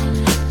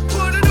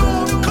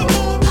 come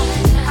on.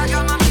 I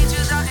got my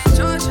beaches out in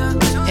Georgia.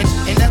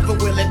 And never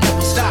will it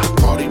ever stop.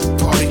 Party.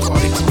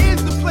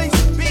 Here's the place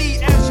to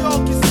be, as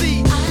y'all can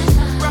see.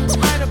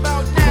 Right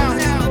about now.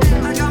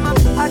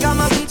 I got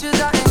my beaches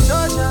out in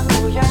Georgia.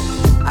 Oh yeah.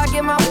 I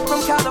get my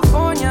from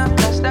California.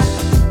 That's that.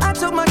 I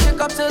took my chick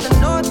up to the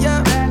north,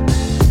 yeah.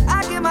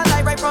 I get my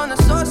light right from the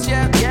source,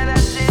 yeah. Yeah,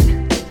 that's it.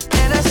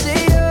 And I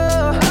see you.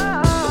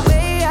 The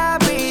way I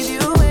breathe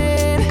you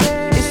in.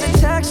 It's the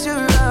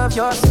texture of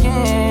your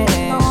skin.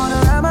 I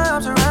wanna wrap my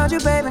arms around you,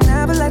 baby,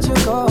 never let you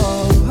go.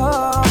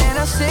 And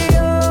I see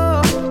you.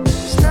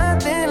 It's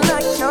nothing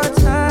like your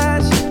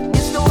touch.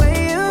 It's the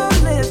way you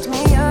lift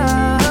me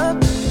up.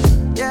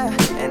 Yeah,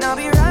 and I'll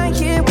be right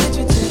here with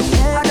you till the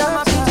end. I got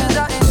my beaches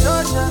out in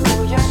Georgia.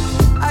 Oh yeah.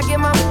 I get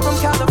my from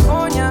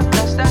California.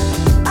 That's that.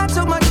 I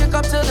took my chick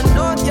up to the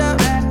north, yeah.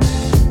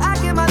 I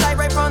get my light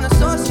right from the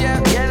source, yeah.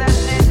 Yeah,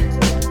 that's it.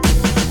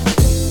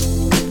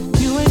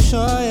 You ain't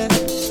sure yet,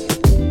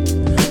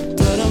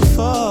 but I'm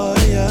for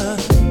ya.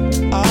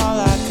 All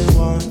I could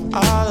want,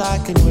 all I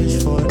could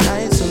wish for.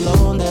 Nights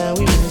alone that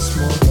we miss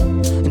more,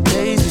 and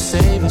days we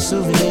save as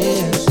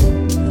souvenirs.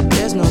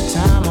 There's no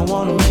time, I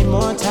wanna make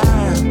more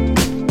time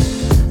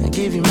and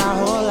give you my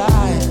whole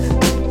life.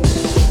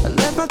 I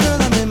left my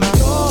girl, I'm in my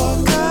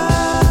Yorker.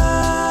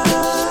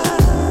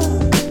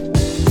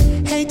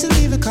 Hate to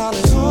leave it, call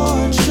it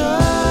torture.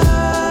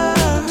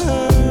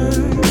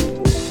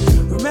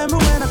 Remember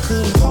when I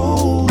couldn't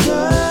hold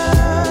her?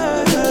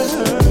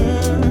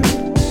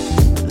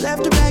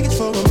 Left her baggage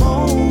for a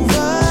mover.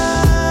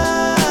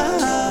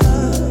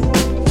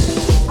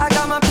 I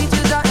got my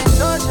beaches out in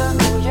Georgia.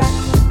 Oh yeah.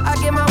 I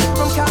get my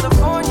from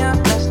California.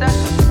 That's that.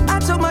 I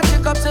took my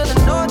chick up to the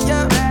north,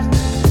 yeah.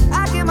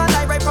 I get my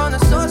light right from the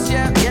source,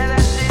 yeah. Yeah,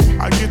 that's it.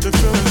 I get the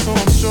feeling, so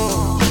I'm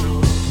sure.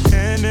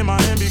 And in my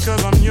hand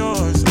because I'm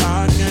yours.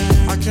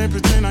 I can't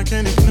pretend, I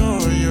can't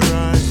ignore you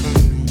right from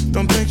me.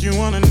 Don't think you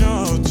wanna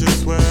know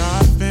just where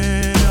I've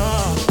been.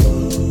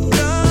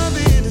 Don't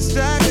be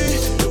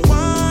distracted. The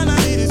one I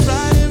need is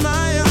right in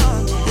my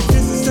arms. Your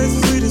kisses taste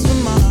the sweetest for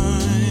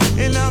mine.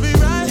 And I'll be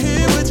right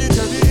here with you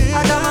till the end.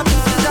 I got my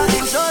beaches out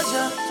in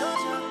Georgia.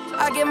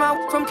 I get my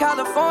from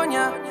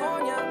California.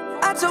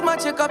 I took my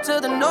chick up to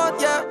the north,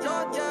 yeah.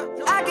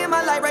 I get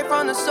my light right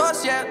from the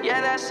source, yeah.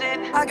 Yeah, that's it.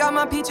 I got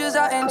my peaches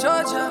out in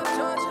Georgia.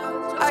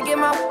 I get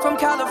my from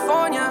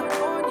California.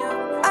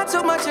 I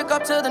took my chick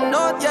up to the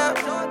north, yeah.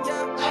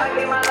 I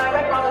get my light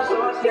right from the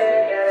source,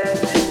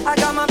 yeah. I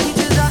got my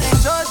peaches out in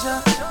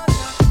Georgia.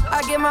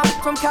 I get my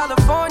from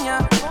California.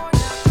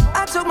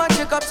 I took my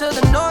chick up to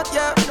the north,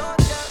 yeah.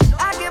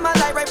 I get my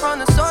light right from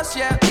the source,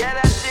 yeah. Yeah,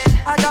 that's it.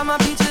 I got my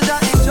beaches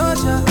out in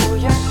Georgia. Oh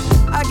yeah.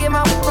 I get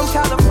my from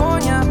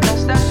California.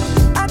 That's that.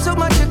 I took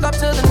my chick up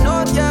to the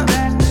north, yeah.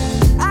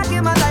 I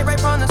get my light right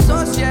from the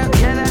source, yeah.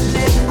 Yeah, that's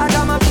it. I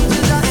got my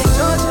beaches out in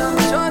Georgia,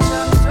 Georgia.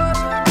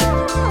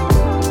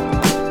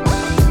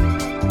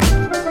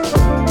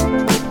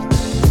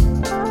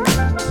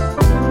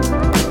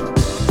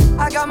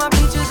 I got my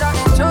beaches out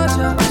in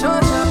Georgia,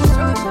 Georgia,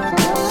 Georgia.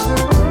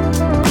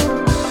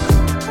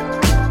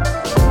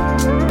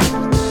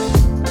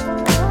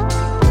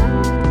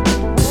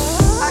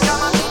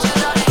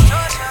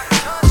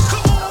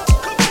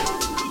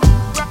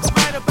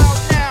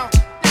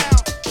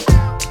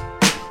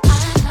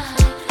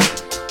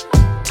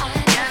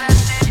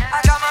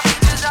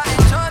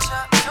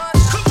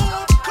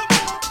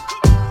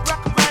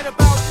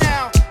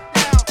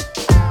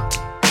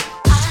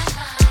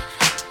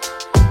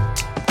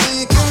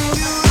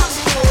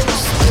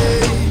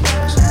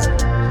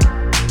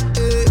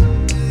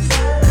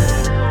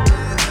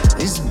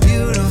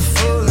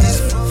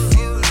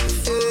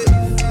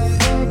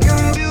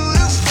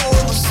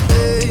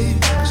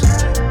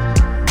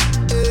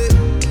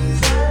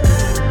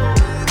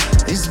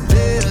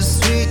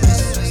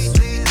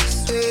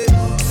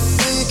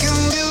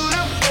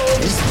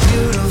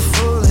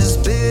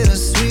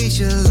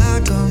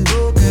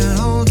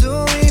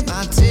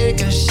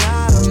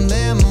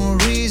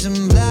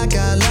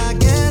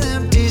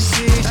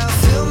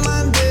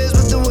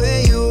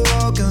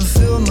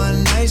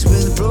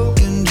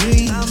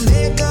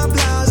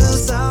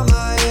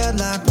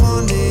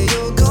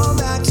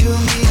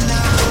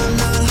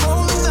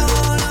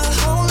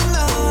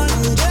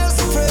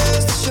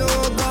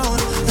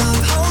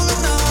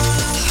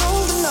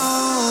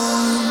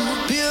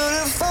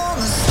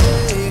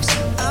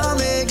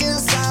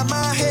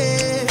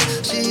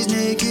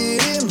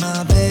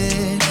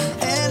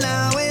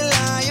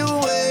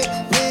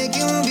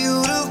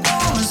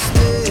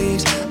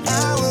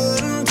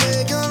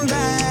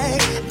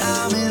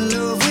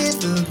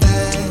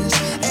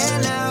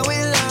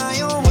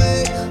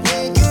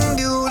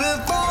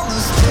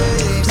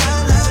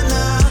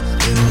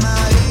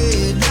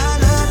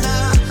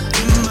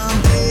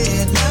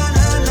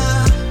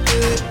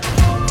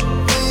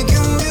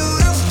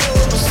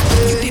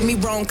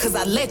 on cause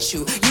I let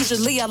you.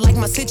 Usually I like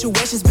my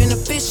situations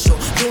beneficial.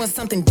 Doing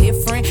something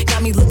different,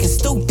 got me looking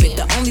stupid.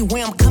 The only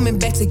way I'm coming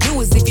back to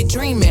you is if you're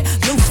dreaming.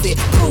 Lucid,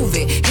 prove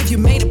it. If you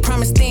made a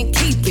promise, then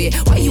keep it.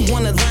 Why you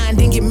wanna lie and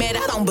then get mad?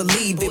 I don't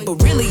believe it.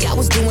 But really, I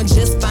was doing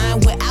just fine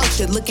without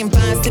you. Looking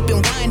fine,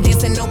 sipping wine,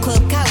 dancing no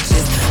club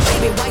couches.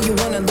 Baby, why you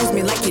wanna lose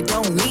me like you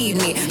don't need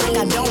me? Like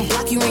I don't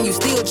block you and you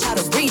still try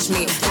to reach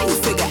me. How you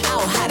figure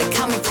out how to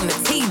call me from the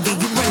TV?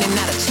 You running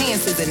out of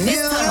chances and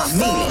this time I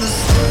mean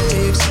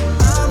it.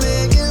 I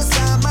make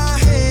inside my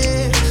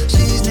head.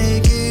 She's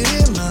naked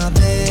in my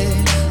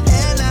bed,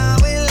 and I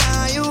will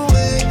lie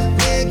awake,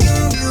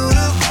 making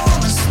beautiful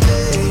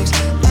mistakes.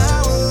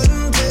 I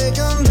wouldn't take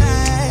them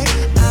back.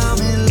 I'm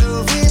in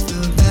love with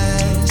the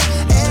past,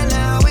 and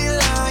I will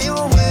lie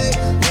awake,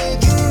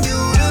 making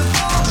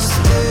beautiful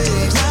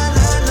mistakes. Na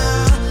na na,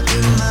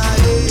 in my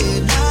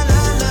head. Na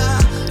na na,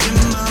 in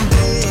my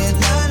bed.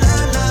 Na na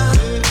na,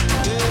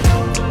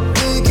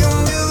 making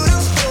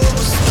beautiful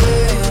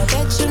mistakes.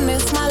 Bet you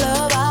miss my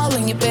love all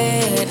in your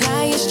bed.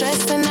 Now you're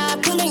stressed and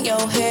not pulling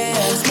your hair,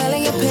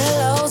 smelling your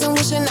pillows and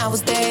wishing I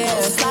was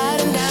there,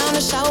 sliding down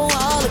the shower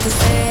wall like a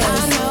stairs.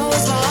 I know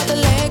it's hard to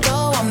let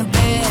go, I'm the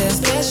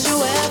best you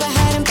ever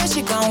had and best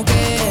you gon'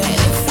 get. And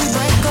if we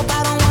break up,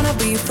 I don't wanna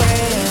be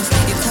friends.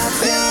 You top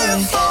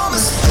Beautiful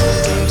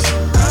mistakes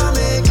I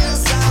make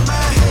inside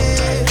my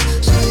head.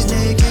 She's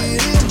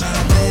naked in my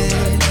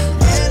bed,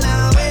 and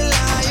I will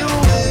lie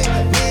awake,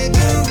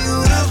 making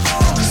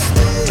beautiful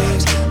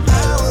mistakes.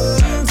 I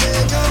wouldn't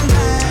take them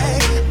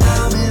back.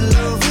 I'm in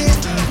love with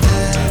the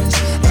past,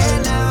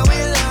 and I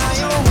will lie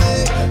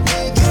awake,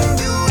 making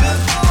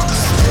beautiful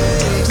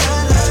mistakes. Na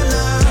na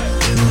na,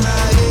 in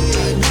my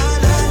head. Na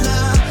na na,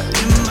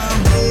 in my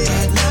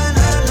bed. Na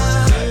na na,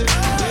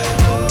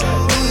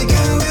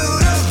 making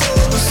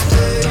beautiful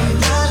mistakes.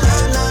 Na na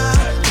na,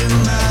 in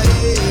my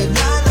head.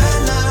 Na na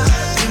na,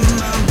 in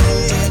my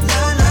bed.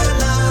 Na na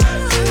na,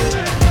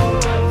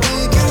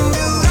 making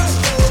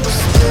beautiful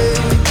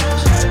mistakes.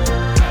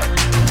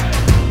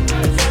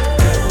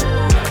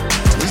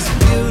 It's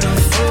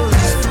beautiful,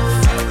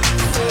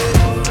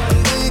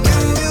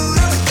 making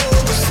beautiful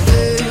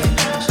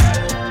mistakes.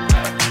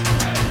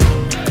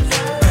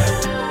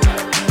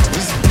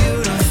 It's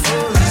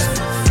beautiful,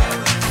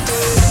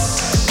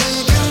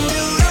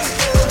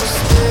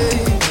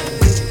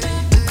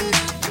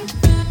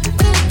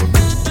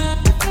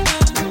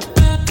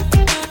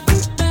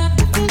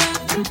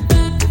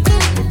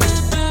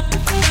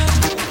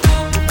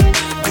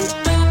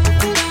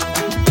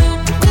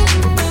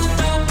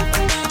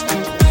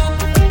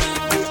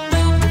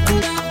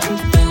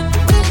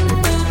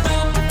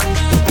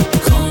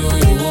 Call me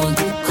when you want,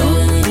 call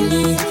me when you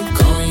need.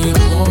 Call me in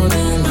the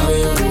morning, I'll be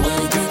on the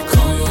way.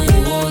 Call me when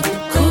you want,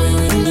 call me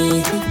when you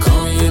need.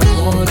 Call me in the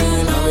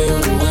morning, I'll be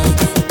on the way.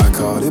 I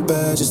called it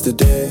bad just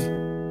today.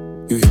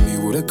 You hit me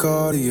with a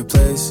call to your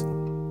place.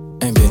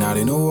 Ain't been out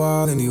in a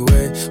while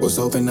anyway. Was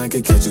hoping I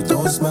could catch you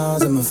throwing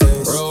smiles in my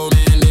face.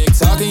 Romantic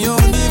talking, you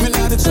don't even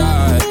have to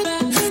try.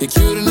 You're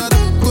cute enough to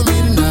with me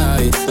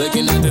tonight.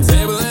 Looking at the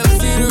table and I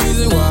see the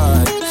reason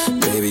why.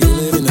 Baby, you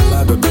living a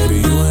lie, but baby,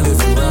 you ain't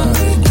living right.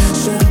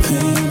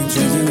 Champagne and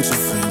drinking with your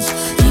friends.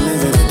 You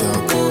live in the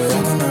dark, boy,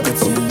 I cannot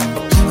pretend.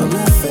 I'm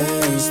not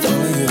faced,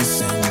 only here to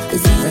sin.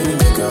 If you ain't in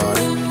the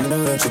garden, you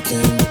know that you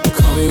can.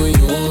 Call me when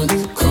you want,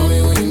 call me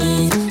when you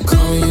need.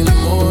 Call me in the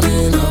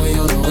morning, I'll be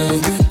on the way.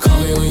 Call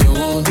me when you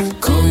want,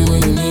 call me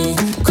when you need.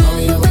 Call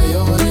me out by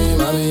your name,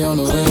 I'll be on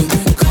the way.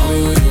 Call me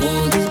when you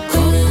want,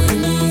 call me when you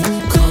need.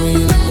 Call me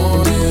in the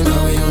morning,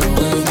 I'll be on the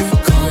way.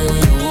 Call me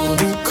when you want,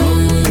 call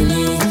me when you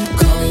need.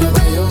 Call me out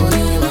by your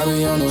name, I'll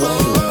be on the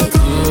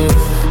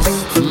way.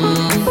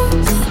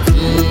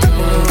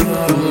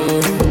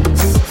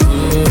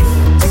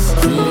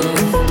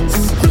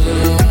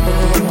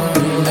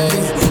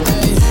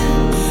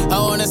 I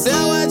wanna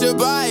sell what you're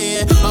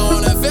buying. I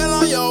wanna feel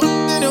on your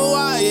in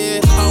Hawaii.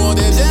 I want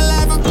that jet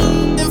lag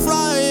and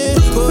flying.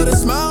 Put a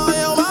smile on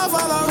your mouth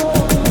while I'm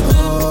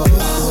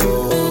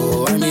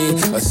I need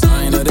a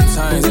sign of the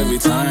times every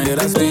time that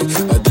I speak.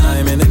 A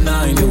diamond and a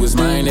nine, it was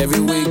mine every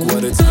week.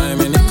 What a time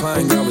and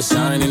incline, God was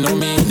shining on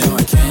me. Now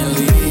I can't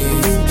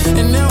leave,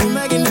 and now I'm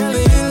making hella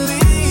Italy.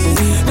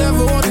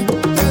 Never want to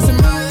pass in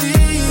my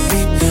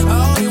league. I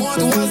only want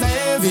the ones I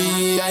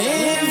envy. I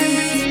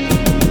envy.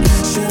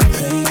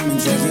 Champagne and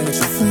drinking with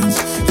your friends.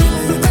 You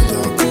live in the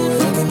dark, boy,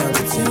 I cannot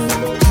pretend.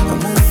 I'm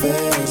not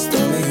faced,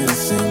 only here to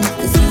sin.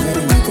 If you ain't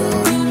in the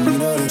garden, you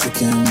know that you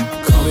can.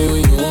 Call me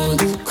when you want,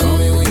 call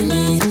me when you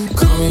need.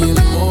 Call me in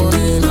the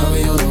morning, I'll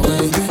be on the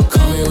way.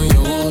 Call me when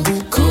you want,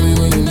 call me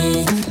when you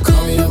need.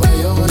 Call me out by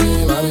your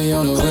name, I'll be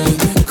on the way.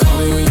 Call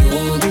me when you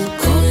want,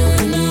 call me when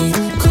you need.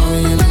 Call me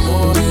in the morning.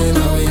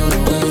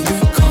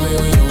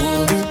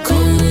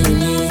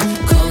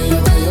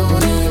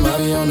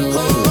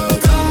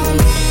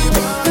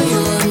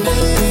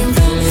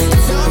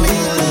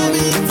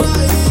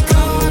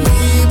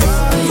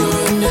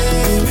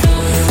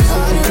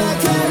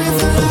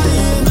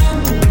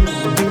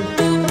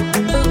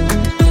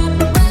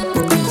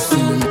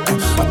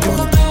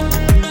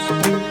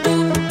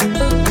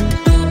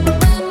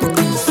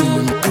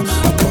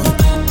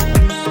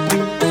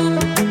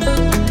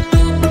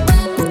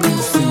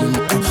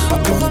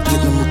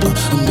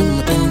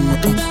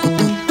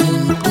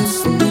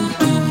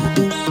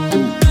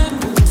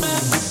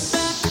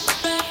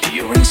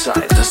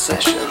 Inside the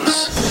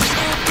Sessions.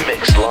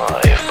 Mixed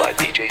live by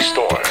DJ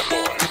Storm.